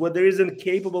else where there isn't a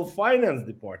capable finance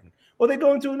department. Or they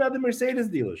go into another Mercedes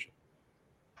dealership.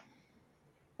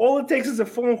 All it takes is a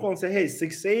phone call and say, hey,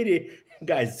 680,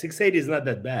 guys, 680 is not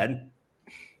that bad.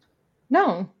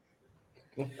 No.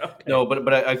 Okay. No,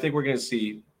 but I think we're going to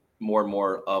see more and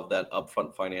more of that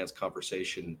upfront finance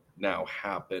conversation now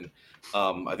happen.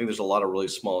 I think there's a lot of really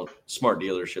smart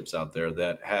dealerships out there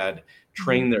that had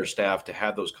trained their staff to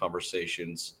have those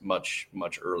conversations much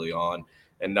early on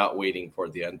and not waiting for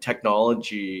the end.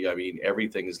 Technology, I mean,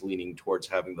 everything is leaning towards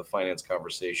having the finance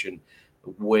conversation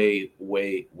way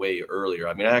earlier.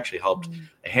 I mean, I actually helped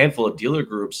a handful of dealer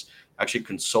groups actually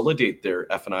consolidate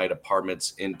their F&I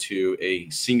departments into a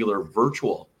singular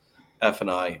virtual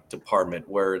F&I department,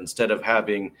 where instead of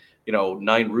having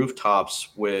 9 rooftops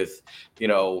with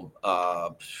 $10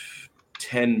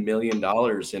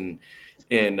 million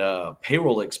in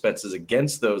payroll expenses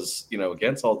against those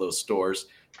against all those stores,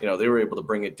 they were able to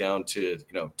bring it down to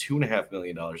 $2.5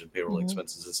 million in payroll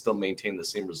expenses and still maintain the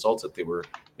same results that they were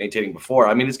maintaining before.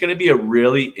 I mean, it's going to be a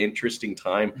really interesting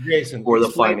time, Jason, for the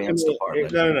finance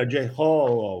department. No, Jay.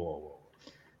 Whoa.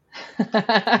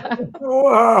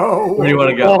 Whoa. Where do you want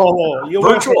to go? Whoa. You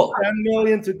virtual went from 10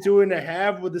 million to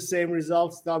 2.5 with the same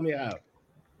results. Tell me how.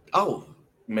 Oh,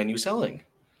 menu selling.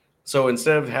 So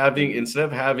instead of having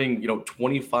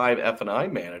 25 F&I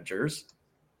managers,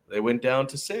 they went down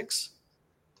to 6.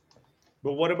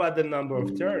 But what about the number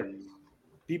of turns?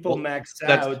 People maxed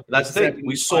out. That's the thing.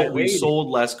 We sold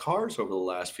less cars over the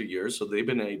last few years, so they've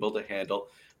been able to handle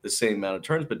the same amount of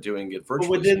turns, but doing it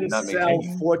virtually. But we didn't sell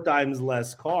 4 times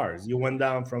less cars. You went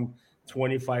down from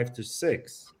 25 to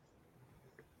 6.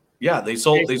 Yeah, they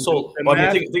sold. Well,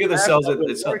 I mean, think of the sales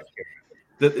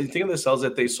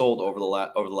that they sold over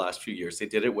the last few years. They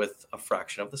did it with a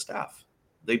fraction of the staff.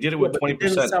 They did it with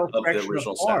 20% of the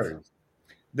original staff.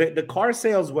 The car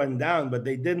sales went down, but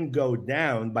they didn't go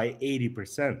down by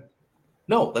 80%.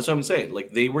 No, that's what I'm saying.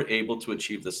 Like, they were able to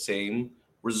achieve the same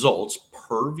results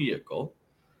per vehicle,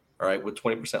 all right, with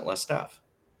 20% less staff.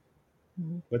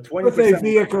 But 20% with a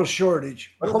vehicle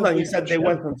shortage. But hold on, you said they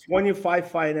went from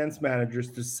 25 finance managers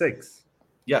to 6.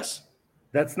 Yes.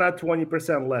 That's not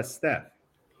 20% less staff.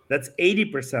 That's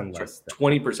 80% less staff.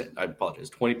 20%. I apologize.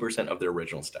 20% of their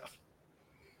original staff.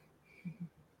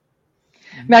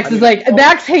 Max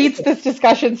hates this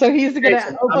discussion, so he's going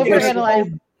to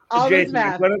overanalyze all this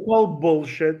math. I'm going to call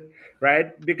bullshit,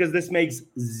 right? Because this makes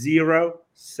 0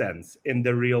 sense in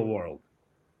the real world.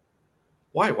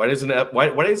 Why? Why does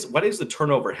the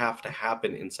turnover have to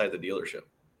happen inside the dealership?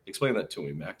 Explain that to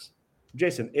me, Max.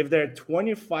 Jason, if there are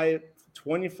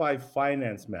 25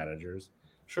 finance managers,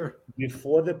 sure,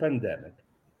 before the pandemic,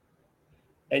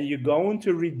 and you're going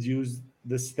to reduce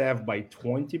the staff by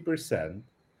 20%,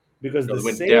 because the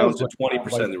went sales down to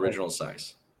 20% of the original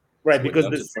size. Right, because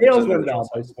the sales went down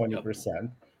by 20%.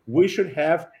 Yep. We should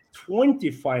have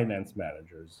 20 finance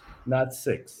managers, not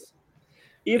 6.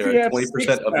 If you have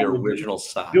 20% of the original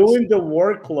size doing the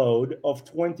workload of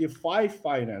 25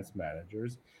 finance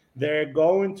managers, they're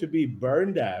going to be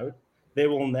burned out. They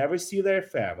will never see their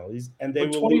families, and they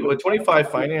with 25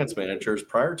 finance managers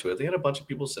prior to it, they had a bunch of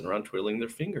people sitting around twiddling their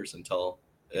fingers until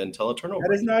a turnover.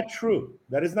 That is not true.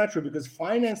 That is not true, because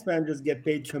finance managers get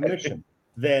paid commission.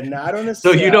 They're not on a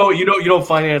so you know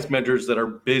finance managers that are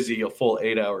busy a full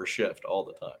 8-hour shift all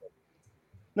the time.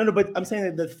 No, but I'm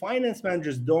saying that finance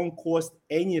managers don't cost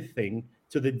anything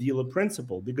to the dealer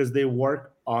principal because they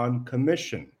work on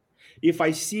commission. If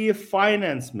I see a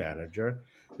finance manager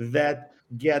that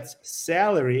gets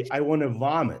salary, I want to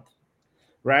vomit,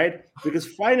 right? Because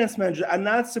finance managers are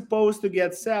not supposed to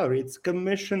get salary. It's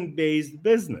commission-based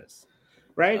business,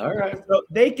 right? All right. So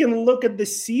they can look at the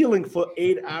ceiling for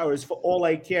 8 hours for all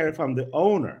I care if I'm the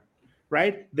owner,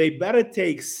 right? They better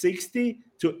take 60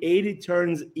 to 80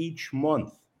 turns each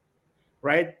month,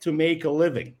 right, to make a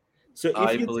living. So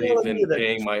I if you believe tell me in that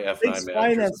paying my F9 six managers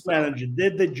finance a salary. manager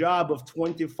did the job of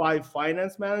 25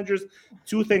 finance managers,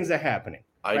 two things are happening.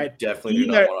 I right? definitely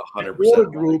do Either not want 100% the order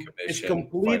of group the is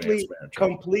commission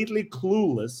completely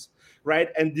clueless, right,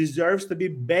 and deserves to be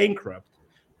bankrupt,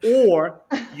 or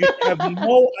you have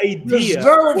no idea.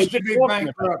 Deserves what to you're be talking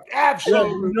about. bankrupt. You have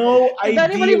Absolutely. no Does idea.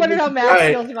 anybody want to know how what Max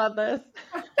Right. feels about this?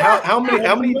 How many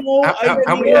How many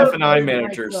F&I F&I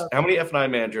managers? bankrupt. How many F&I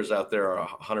managers out there are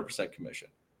 100% commission?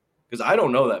 Because I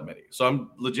don't know that many, so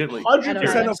I'm legitimately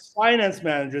 100% know. of finance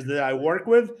managers that I work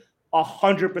with,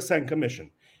 100%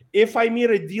 commission. If I meet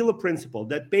a dealer principal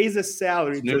that pays a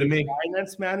salary It's new to to the me.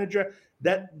 finance manager,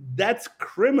 that's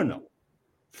criminal.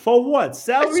 For what?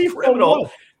 Salary It's for criminal.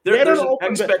 what? There's an they don't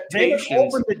expectation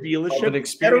open the of dealership. an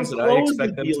experience they that don't I close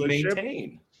expect the them to dealership.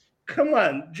 maintain. Come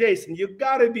on, Jason, you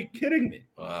gotta be kidding me.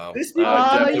 Wow. These people I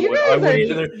Oh, definitely you would. guys I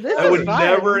would this is fun.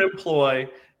 never employ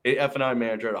a F&I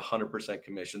manager at 100%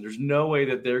 commission. There's no way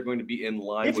that they're going to be in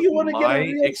line If with you want to get a my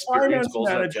real experience finance goals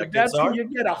and manager, objectives that's are. when you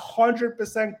get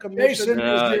 100% commission. Jason,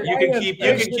 is there- You can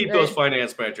keep those Right.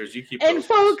 finance managers. You keep And those.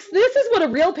 folks, this is what a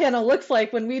real panel looks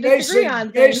like when we disagree Jason,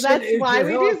 on things. Jason, That's is why your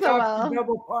we do so helicopter well.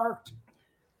 double parked?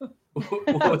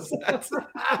 What was that?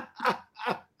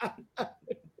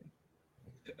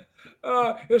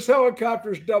 This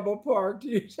helicopter's double parked.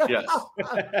 Yes.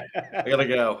 I gotta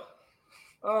go.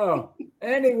 Oh,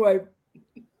 anyway,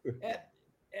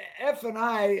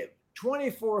 F&I,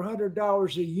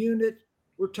 $2,400 a unit.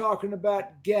 We're talking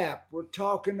about gap. We're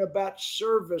talking about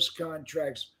service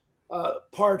contracts,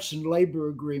 parts and labor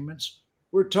agreements.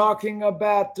 We're talking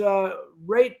about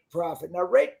rate profit. Now,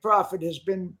 rate profit has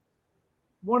been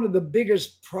one of the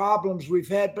biggest problems we've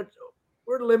had, but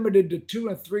we're limited to 2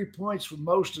 and 3 points with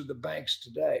most of the banks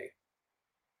today.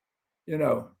 You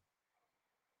know,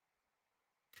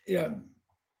 yeah.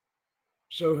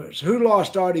 So who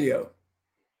lost audio?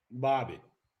 Bobbie.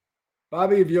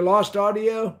 Bobbie, have you lost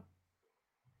audio?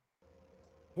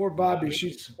 Poor Bobbie,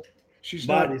 she's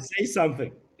Bobbie, not say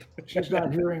something. she's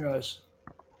not hearing us.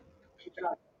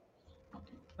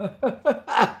 Oh,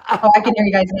 I can hear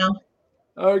you guys now.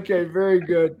 Okay, very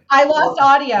good. I lost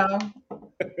audio,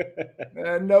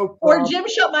 No or problem. Jim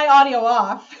shut my audio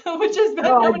off, which has been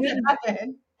No, I known to didn't.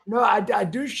 happen. No, I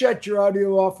do shut your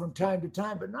audio off from time to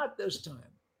time, but not this time.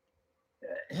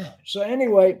 So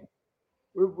anyway,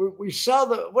 we sell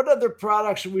what other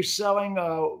products are we selling?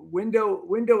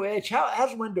 Window Edge.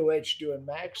 How's Window Edge doing,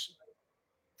 Max?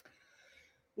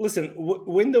 Listen,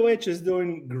 Window Edge is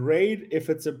doing great if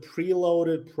it's a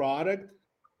preloaded product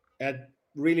at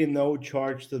really no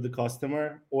charge to the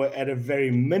customer, or at a very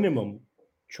minimum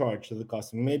charge to the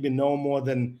customer, maybe no more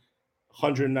than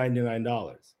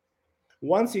 $199.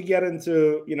 Once you get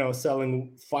into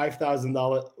selling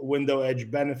 $5,000 Window Edge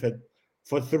benefit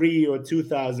for $3,000 or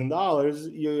 $2,000,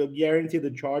 you're guaranteed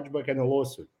a chargeback and a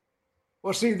lawsuit.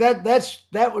 Well, see, that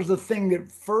was the thing that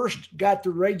first got the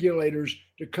regulators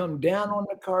to come down on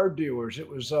the car dealers. It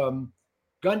was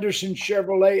Gunderson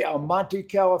Chevrolet, Almonte,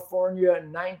 California,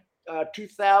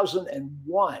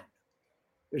 2001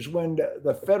 is when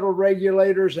the federal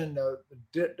regulators and the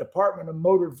Department of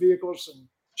Motor Vehicles and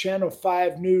Channel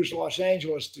 5 News Los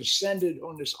Angeles descended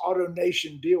on this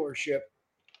AutoNation dealership,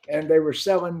 and they were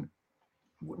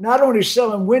not only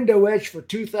selling Window Edge for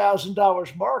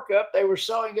 $2,000 markup, they were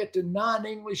selling it to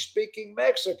non-English speaking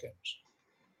Mexicans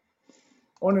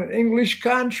on an English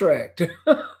contract.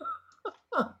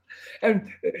 And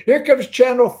here comes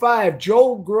Channel 5,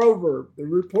 Joel Grover, the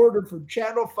reporter from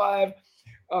Channel 5,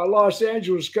 Los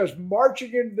Angeles, comes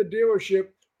marching into the dealership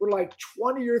with like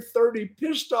 20 or 30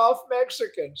 pissed off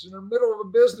Mexicans in the middle of a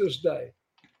business day.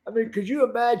 I mean, could you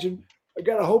imagine? I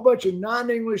got a whole bunch of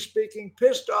non-English speaking,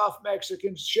 pissed off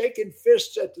Mexicans shaking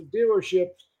fists at the dealership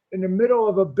in the middle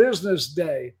of a business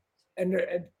day. And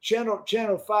Channel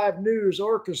 5 News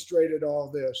orchestrated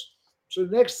all this. So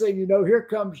the next thing you know, here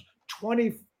comes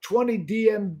 20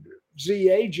 DMZ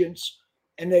agents,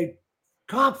 and they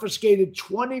confiscated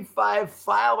 25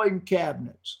 filing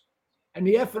cabinets. And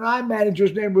the F&I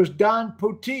manager's name was Don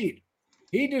Poteet.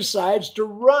 He decides to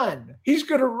run. He's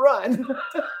going to run.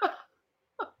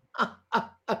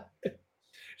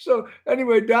 So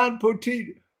anyway, Don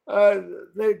Poteet,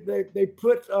 they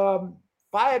put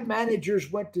 5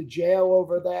 managers went to jail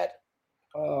over that,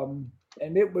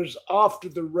 and it was off to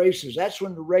the races. That's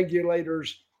when the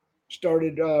regulators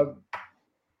started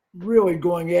really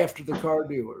going after the car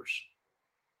dealers.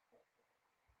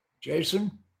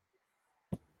 Jason?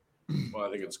 Well,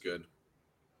 I think it's good.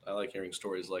 I like hearing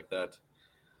stories like that.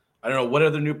 I don't know, what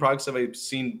other new products have I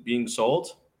seen being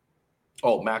sold?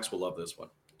 Oh, Max will love this one.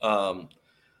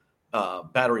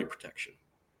 Battery protection.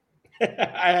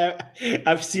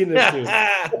 I've seen it too.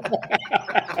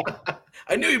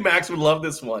 I knew Max would love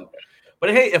this one.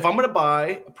 But hey, if I'm going to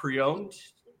buy a pre-owned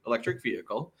electric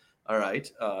vehicle, all right,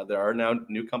 there are now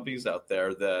new companies out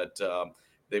there that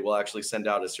they will actually send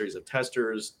out a series of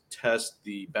testers, test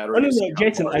the battery. No,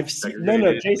 Jason,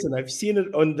 Jason, I've seen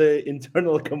it on the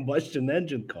internal combustion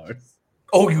engine cars.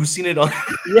 Oh, you've seen it on?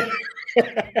 Yeah.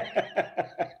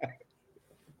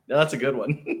 No, that's a good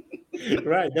one.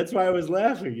 Right. That's why I was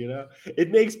laughing,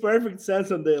 It makes perfect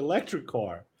sense on the electric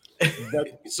car.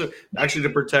 But so actually to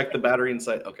protect the battery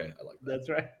inside. Okay, I like that. That's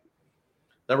right.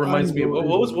 That reminds me of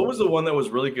what was the one that was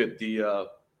really good? The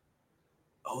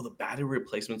battery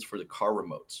replacements for the car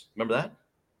remotes. Remember that?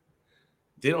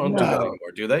 They don't do that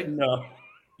anymore, do they? No.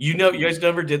 You guys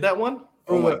never did that one?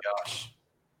 Oh my gosh.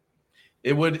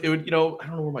 It would, I don't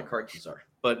know where my car keys are,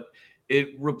 but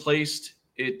it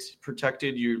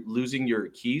protected you losing your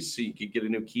keys so you could get a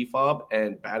new key fob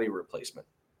and battery replacement.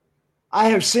 I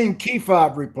have seen key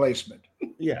fob replacement.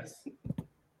 Yes.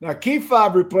 Now, key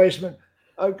fob replacement,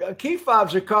 key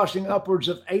fobs are costing upwards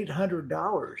of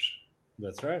 $800.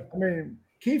 That's right. I mean,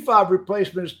 key fob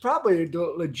replacement is probably a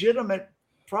legitimate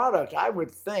product, I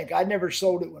would think. I never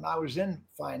sold it when I was in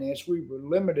finance. We were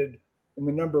limited in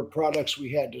the number of products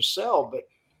we had to sell, but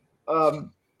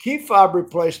key fob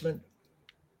replacement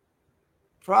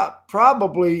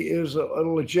probably is a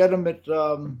legitimate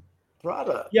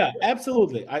product. Yeah,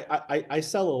 absolutely. I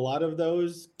sell a lot of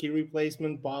those key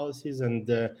replacement policies, and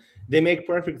they make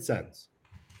perfect sense,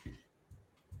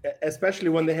 especially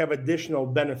when they have additional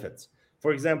benefits.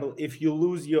 For example, if you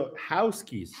lose your house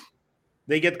keys,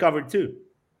 they get covered too.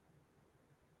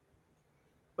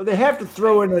 But they have to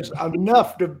throw in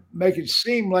enough to make it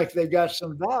seem like they got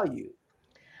some value.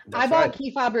 I bought key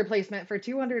fob replacement for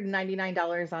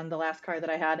 $299 on the last car that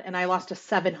I had, and I lost a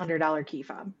 $700 key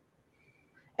fob.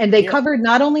 And they covered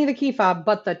not only the key fob,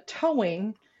 but the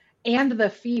towing and the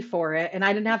fee for it. And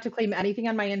I didn't have to claim anything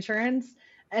on my insurance.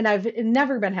 And I've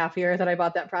never been happier that I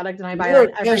bought that product, and I buy it on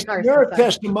every car. You're a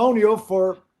testimonial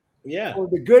for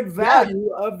the good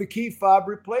value of the key fob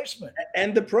replacement.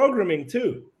 And the programming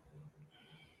too.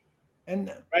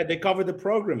 And right, they cover the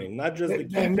programming, not just the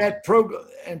key.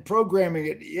 And programming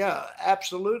it. Yeah,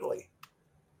 absolutely.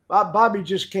 Bobbie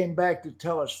just came back to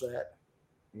tell us that.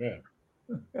 Yeah.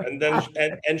 And then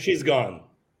and she's gone.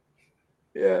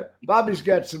 Yeah, Bobbie's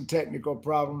got some technical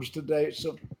problems today.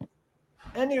 So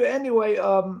anyway,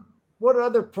 what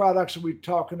other products are we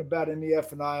talking about in the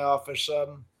F&I office?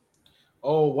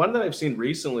 One that I've seen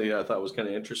recently I thought was kind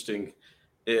of interesting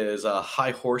is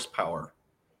high horsepower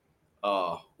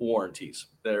warranties.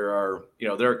 There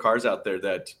are cars out there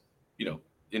that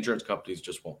insurance companies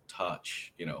just won't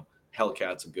touch.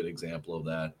 Hellcat's a good example of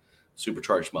that.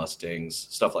 Supercharged Mustangs,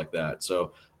 stuff like that.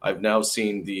 So I've now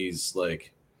seen these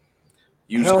like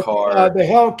used car. The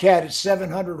Hellcat is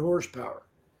 700 horsepower.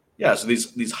 Yeah, so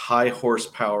these high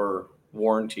horsepower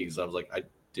warranties. I was like, I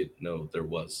didn't know there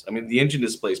was. I mean, the engine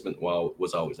displacement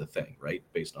was always a thing, right,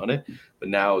 based on it. But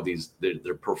now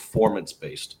they're performance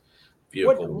based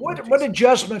vehicle. What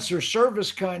adjustments are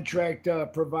service contract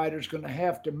providers going to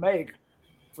have to make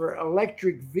for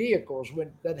electric vehicles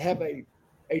that have a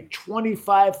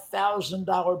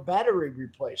 $25,000 battery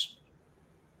replacement?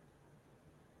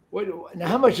 Now,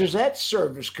 how much is that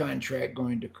service contract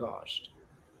going to cost?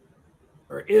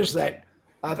 Or is that?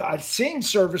 I've seen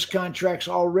service contracts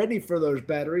already for those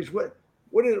batteries.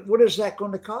 What is that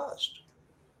going to cost?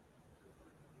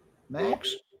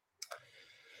 Max?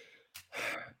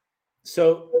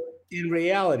 So in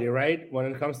reality, right, when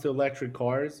it comes to electric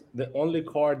cars, the only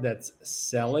car that's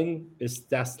selling is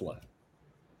Tesla.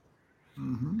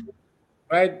 Mm-hmm.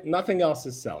 Right? Nothing else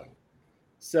is selling.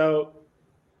 So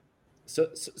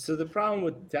the problem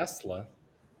with Tesla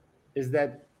is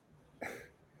that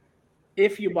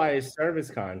if you buy a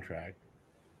service contract,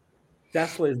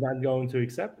 Tesla is not going to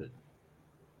accept it.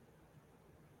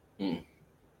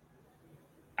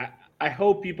 I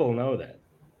hope people know that.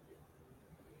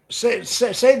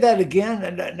 Say that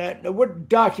again. And what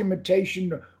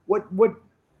documentation? What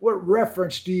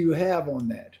reference do you have on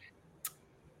that?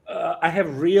 I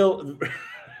have real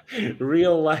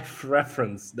life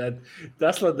reference that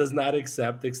Tesla does not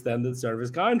accept extended service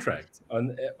contracts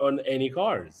on any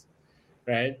cars,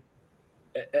 right?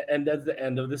 And that's the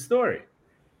end of the story,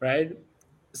 right?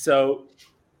 So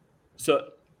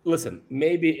listen,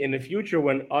 maybe in the future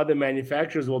when other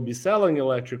manufacturers will be selling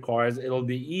electric cars, it'll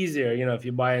be easier. If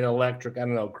you buy an electric, I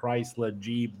don't know, Chrysler,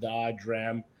 Jeep, Dodge,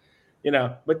 Ram,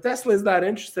 but Tesla is not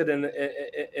interested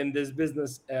in this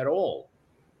business at all,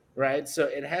 right? So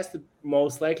it has to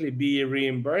most likely be a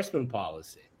reimbursement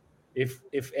policy,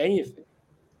 if anything.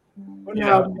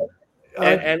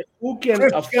 And who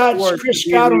can afford Chris to be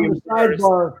Scott on the reimbursed?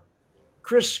 sidebar.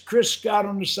 Chris Scott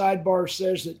on the sidebar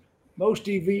says that most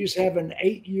EVs have an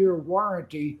 8-year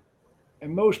warranty,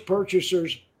 and most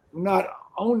purchasers will not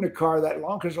own the car that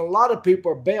long because a lot of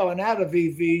people are bailing out of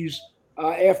EVs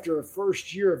after a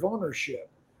first year of ownership.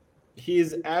 He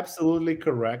is absolutely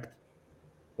correct,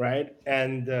 right?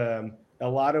 And a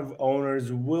lot of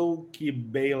owners will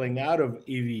keep bailing out of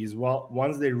EVs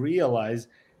once they realize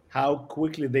how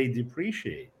quickly they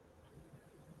depreciate.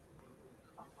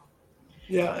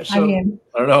 Yeah, I mean,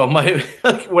 I don't know.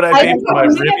 What I paid for my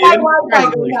Rivian,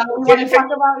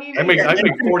 I make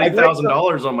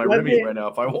 $40,000 on my Rivian right now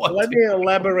if I want Let to. me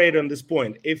elaborate on this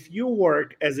point. If you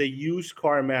work as a used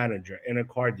car manager in a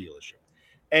car dealership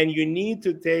and you need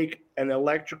to take an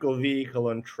electrical vehicle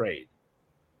on trade,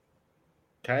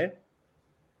 okay?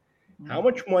 How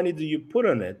much money do you put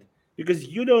on it? Because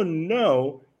you don't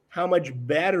know how much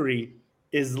battery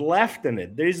is left in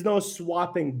it. There is no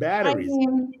swapping batteries. I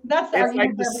mean, that's the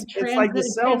argument for every It's like the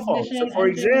cell phone. So, for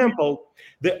example,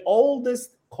 the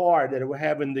oldest car that we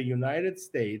have in the United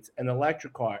States, an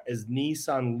electric car, is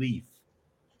Nissan Leaf.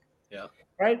 Yeah.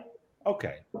 Right?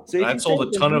 Okay. So I've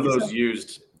sold a ton of those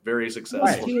used, very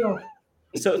successfully. Right.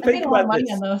 So I think made a lot of about money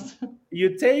this. on those.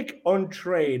 You take on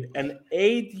trade an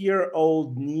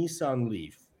 8-year-old Nissan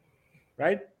Leaf,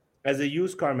 right? As a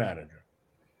used car manager.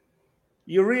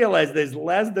 You realize there's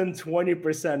less than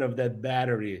 20% of that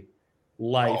battery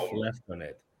life left on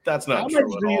it. That's not How true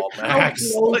much at do you, all, how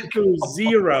Max. close to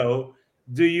zero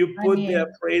do you put mean, the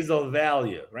appraisal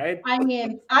value, right? I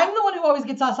mean, I'm the one who always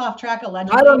gets us off track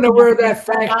allegedly. I don't know where that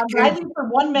fact came from. For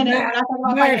 1 minute.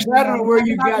 Max, I don't know where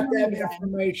you got that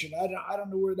information. I don't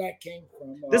know where that came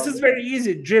from. This is very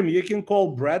easy, Jim. You can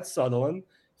call Brett Sutherland.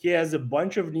 He has a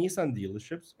bunch of Nissan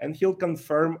dealerships, and he'll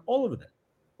confirm all of them.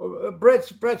 Well,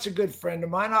 Brett's a good friend of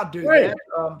mine. I'll do that.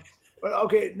 But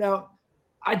okay, now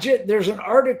there's an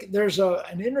article. There's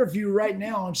an interview right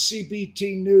now on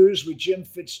CBT News with Jim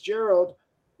Fitzgerald,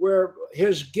 where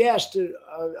his guest,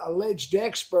 alleged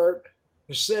expert,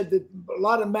 has said that a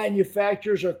lot of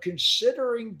manufacturers are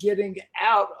considering getting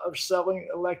out of selling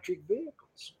electric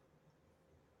vehicles.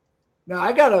 Now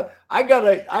I gotta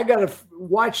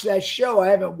watch that show. I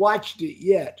haven't watched it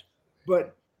yet,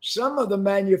 but some of the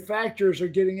manufacturers are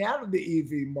getting out of the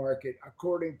EV market,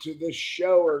 according to this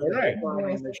show. Or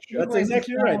That's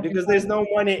exactly right, because there's no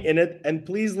money in it. And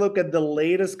please look at the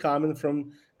latest comment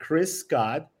from Chris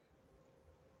Scott.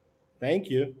 Thank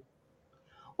you.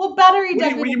 Well, battery.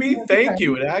 What do you mean? Thank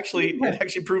you. It actually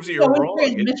proves that you're wrong.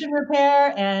 Transmission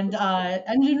repair and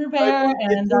engine repair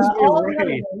and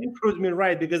it proves me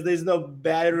right because there's no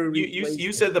battery.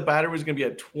 You said the battery was going to be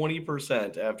at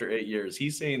 20% after 8 years.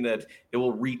 He's saying that it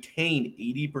will retain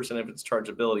 80% of its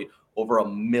chargeability over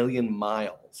 1 million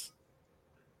miles.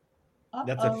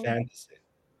 That's a fantasy.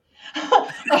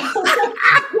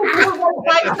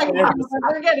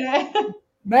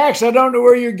 Max, I don't know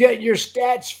where you get your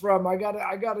stats from. I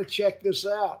gotta check this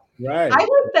out. Right. I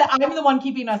think that I'm the one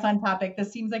keeping us on topic.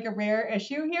 This seems like a rare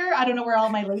issue here. I don't know where all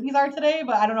my ladies are today,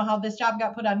 but I don't know how this job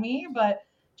got put on me. But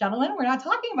gentlemen, we're not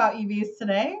talking about EVs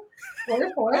today.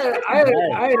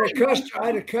 I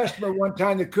had a customer one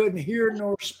time that couldn't hear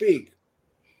nor speak.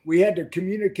 We had to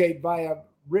communicate via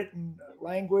written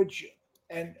language,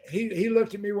 and he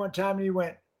looked at me one time and he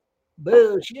went,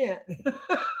 "Bullshit."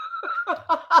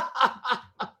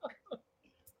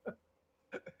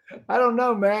 I don't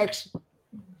know, Max.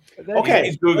 Okay,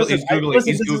 he's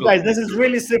Googling. Guys, this is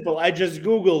really simple. I just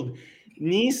Googled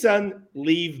Nissan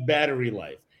Leaf battery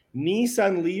life.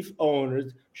 Nissan Leaf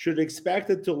owners should expect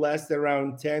it to last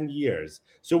around 10 years.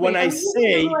 So when I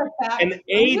say an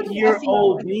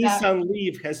 8-year-old Nissan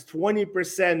Leaf has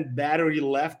 20% battery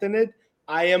left in it,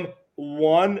 I am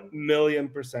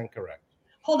 1,000,000% correct.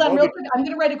 Hold on real quick. I'm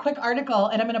going to write a quick article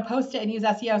and I'm going to post it and use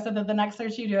SEO so that the next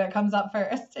search you do, it comes up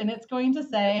first. And it's going to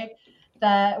say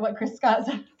that what Chris Scott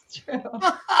said is true.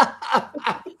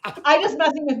 I'm just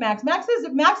messing with Max. Max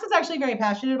is actually very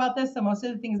passionate about this. So most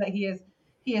of the things that he is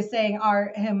saying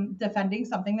are him defending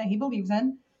something that he believes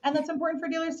in. And that's important for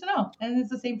dealers to know. And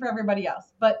it's the same for everybody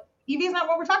else. But EV is not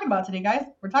what we're talking about today, guys.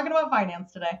 We're talking about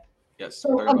finance today. Yes.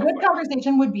 So a good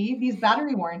conversation would be these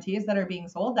battery warranties that are being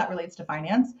sold. That relates to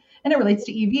finance, and it relates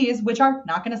to EVs, which are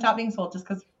not going to stop being sold just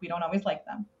because we don't always like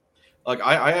them. Like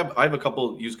I have a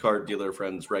couple used car dealer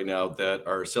friends right now that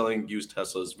are selling used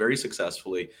Teslas very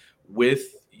successfully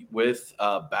with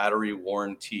battery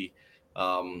warranty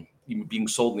being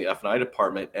sold in the F&I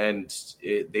department, and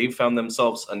they found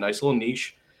themselves a nice little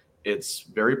niche. It's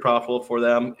very profitable for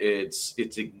them. It's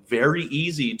very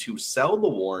easy to sell the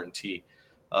warranty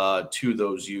to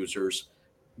those users.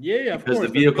 Yeah, of because course.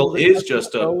 the vehicle is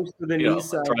just a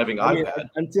Nissan, driving iPad.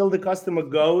 Until the customer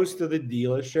goes to the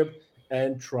dealership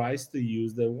and tries to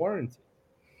use their warranty.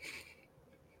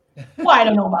 Well, I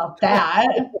don't know about that.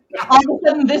 All of a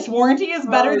sudden, this warranty is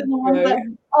better than the ones that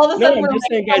all of a sudden we're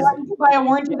like, I want to buy a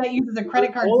warranty that uses a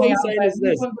credit card. All I'm saying is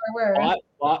this.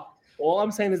 All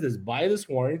I'm saying is this: buy this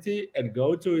warranty and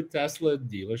go to a Tesla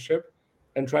dealership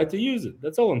and try to use it.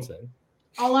 That's all I'm saying.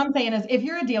 All I'm saying is, if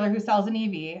you're a dealer who sells an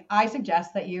EV, I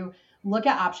suggest that you look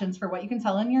at options for what you can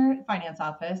sell in your finance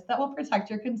office that will protect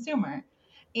your consumer.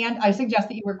 And I suggest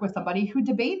that you work with somebody who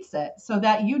debates it so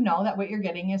that you know that what you're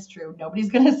getting is true. Nobody's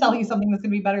going to sell you something that's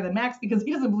going to be better than Max because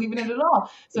he doesn't believe in it at all.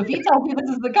 So if he tells you this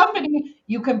is the company,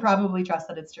 you can probably trust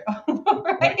that it's true.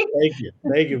 Right?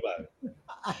 Thank you, Bobbie.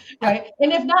 Right.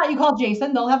 And if not, you call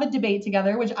Jason. They'll have a debate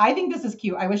together, which I think this is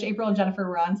cute. I wish April and Jennifer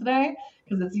were on today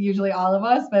because it's usually all of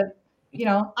us. But,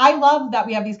 I love that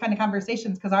we have these kind of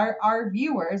conversations because our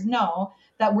viewers know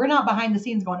that we're not behind the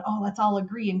scenes going, oh, let's all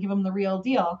agree and give them the real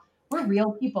deal. We're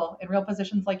real people in real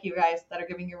positions like you guys that are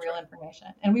giving you real information.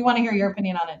 And we want to hear your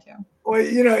opinion on it too. Well,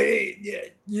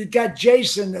 you got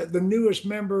Jason, the newest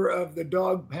member of the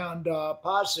Dawg Pound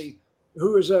Posse,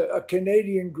 who is a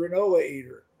Canadian granola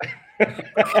eater.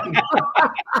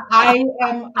 I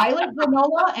like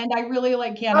granola and I really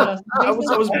like Canada. So I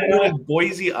was born in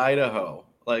Boise, Idaho.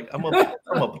 Like I'm a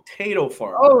potato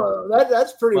farmer. Oh,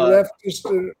 that's pretty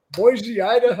leftist. Boise,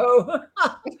 Idaho.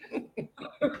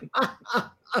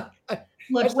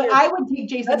 Look, I would take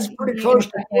Jason. That's pretty close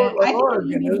to Portland, I think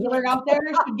Oregon, the dealer out there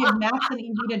should give Max an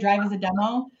EV to drive as a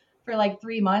demo for like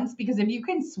 3 months, because if you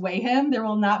can sway him, there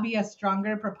will not be a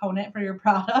stronger proponent for your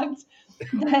product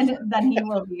than he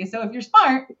will be. So if you're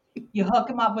smart, you hook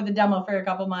him up with a demo for a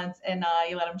couple months and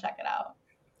you let him check it out.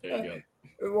 There you go.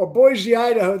 Well, Boise,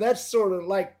 Idaho, that's sort of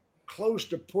like close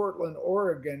to Portland,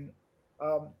 Oregon.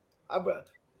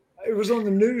 It was on the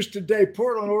news today.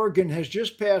 Portland, Oregon has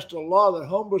just passed a law that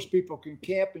homeless people can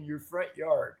camp in your front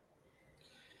yard.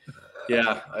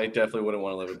 Yeah, I definitely wouldn't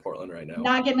want to live in Portland right now.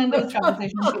 Not getting into those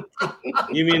conversations.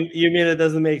 You mean it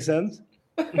doesn't make sense?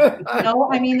 No,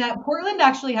 I mean that Portland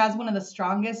actually has one of the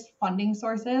strongest funding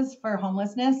sources for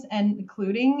homelessness, and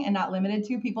including and not limited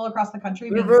to people across the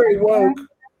country. They're very woke.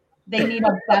 They need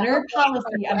a better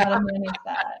policy on how to manage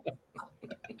that.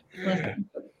 Listen.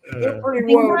 They're pretty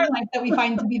Things woke. in our life that we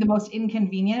find to be the most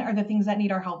inconvenient are the things that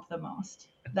need our help the most.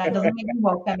 That doesn't make me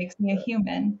woke. That makes me a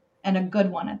human, and a good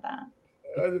one at that.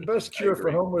 The best cure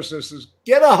for homelessness is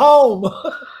get a home.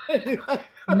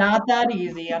 Not that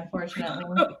easy,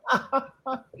 unfortunately.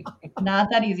 Not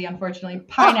that easy, unfortunately.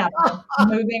 Pineapple.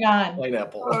 Moving on.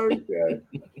 Pineapple. Okay.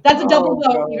 That's a double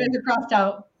vote. You guys are crossed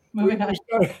out. Moving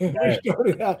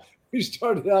on. We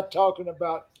started out talking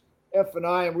about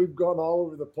F&I, and we've gone all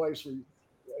over the place.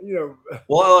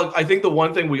 Well, I think the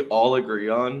one thing we all agree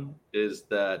on is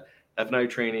that F&I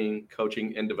training,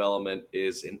 coaching, and development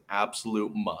is an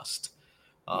absolute must.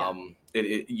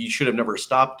 You should have never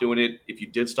stopped doing it. If you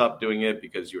did stop doing it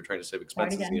because you were trying to save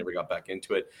expenses and you never got back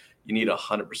into it, you need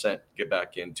 100% get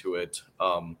back into it.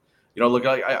 Look,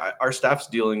 our staff's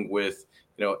dealing with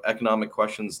economic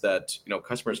questions that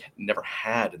customers never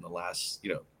had in the last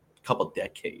couple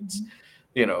decades.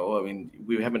 Mm-hmm.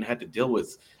 We haven't had to deal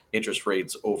with interest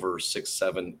rates over 6%,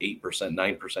 7%, 8%,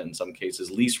 9% in some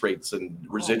cases, lease rates and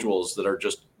residuals that are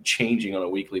just changing on a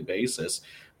weekly basis.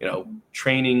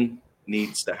 Training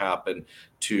needs to happen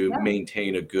to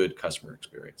maintain a good customer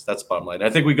experience. That's the bottom line. I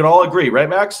think we can all agree, right,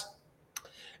 Max?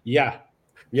 Yeah.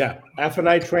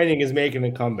 F&I training is making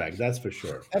a comeback. That's for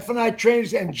sure. F&I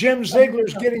training, and Jim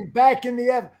Ziegler's getting back in the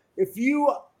F. If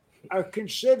you are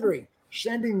considering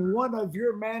sending one of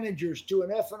your managers to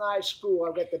an F&I school,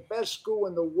 I've got the best school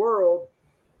in the world.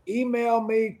 Email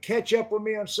me, catch up with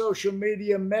me on social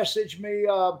media, message me,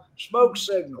 smoke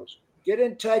signals. Get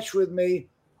in touch with me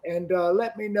and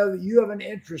let me know that you have an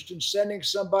interest in sending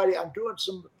somebody. I'm doing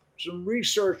some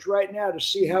research right now to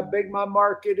see how big my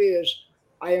market is.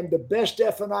 I am the best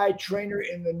F&I trainer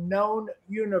in the known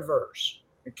universe,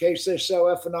 in case they sell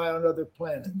F&I on other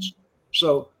planets.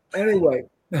 So anyway,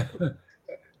 I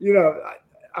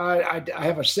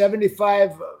have a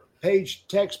 75-page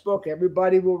textbook.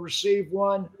 Everybody will receive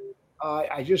one.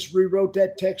 I just rewrote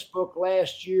that textbook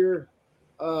last year.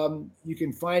 You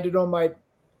can find it on my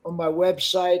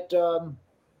website.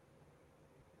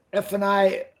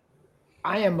 F&I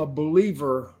am a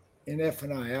believer in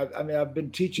F&I. I mean, I've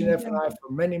been teaching F&I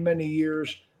for many, many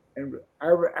years, and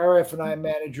our F&I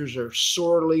managers are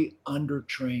sorely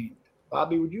undertrained.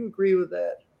 Bobbie, would you agree with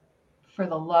that? For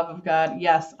the love of God,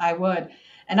 yes, I would.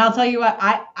 And I'll tell you what,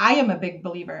 I am a big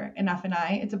believer in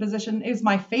F&I. It's a position, it's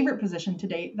my favorite position to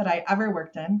date that I ever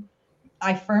worked in.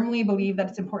 I firmly believe that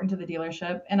it's important to the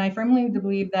dealership. And I firmly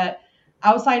believe that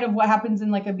outside of what happens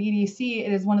in like a BDC,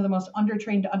 it is one of the most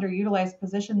undertrained, underutilized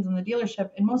positions in the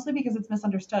dealership, and mostly because it's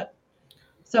misunderstood.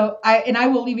 So I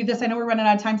will leave you this. I know we're running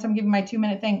out of time, so I'm giving my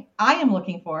 2-minute thing. I am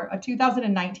looking for a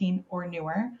 2019 or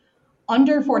newer,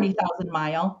 under 40,000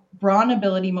 mile Braun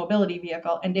Ability mobility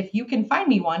vehicle. And if you can find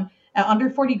me one at under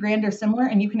 40 grand or similar,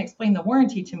 and you can explain the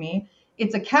warranty to me,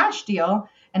 it's a cash deal.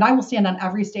 And I will stand on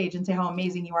every stage and say how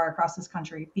amazing you are across this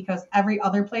country, because every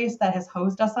other place that has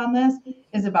hosed us on this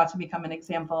is about to become an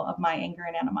example of my anger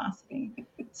and animosity.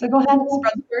 So go ahead,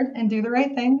 spread the word and do the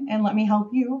right thing, and let me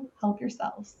help you help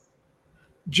yourselves.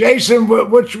 Jason,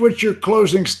 what's your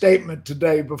closing statement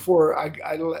today before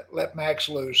I let Max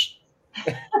loose?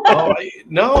 I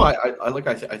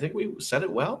think we said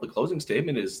it well. The closing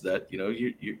statement is that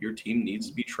your team needs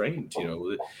to be trained.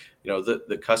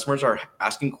 The customers are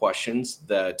asking questions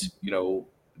that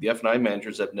the F&I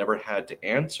managers have never had to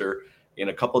answer in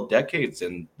a couple of decades,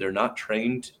 and they're not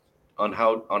trained on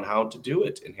how to do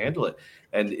it and handle it.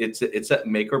 And it's that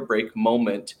make or break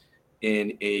moment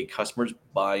in a customer's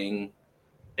buying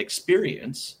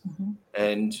experience. Mm-hmm.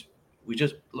 And we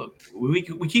just we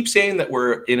keep saying that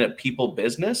we're in a people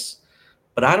business,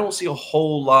 but I don't see a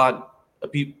whole lot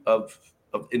of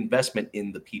investment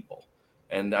in the people.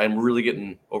 And I'm really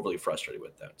getting overly frustrated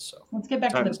with that. So let's get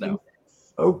back to the now.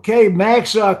 Okay,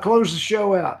 Max, close the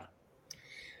show out.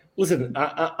 Listen,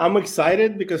 I'm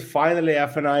excited because finally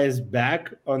F&I is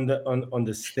back on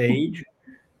the stage,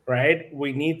 right?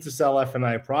 We need to sell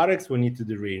F&I products. We need to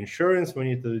do reinsurance. We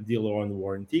need to deal on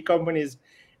warranty companies,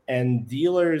 and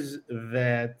dealers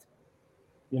that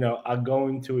are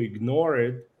going to ignore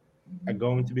it are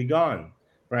going to be gone,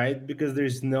 right? Because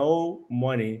there's no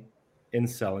money in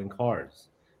selling cars,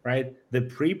 right? The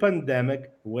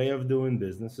pre-pandemic way of doing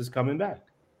business is coming back.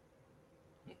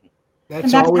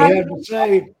 That's all we have to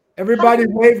say. Everybody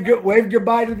wave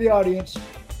goodbye to the audience.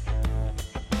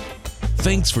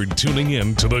 Thanks for tuning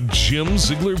in to the Jim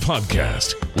Ziegler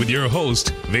Podcast with your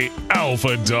host, the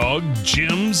Alpha Dawg,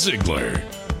 Jim Ziegler.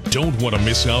 Don't want to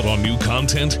miss out on new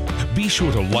content? Be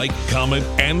sure to like, comment,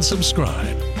 and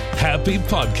subscribe. Happy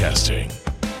podcasting.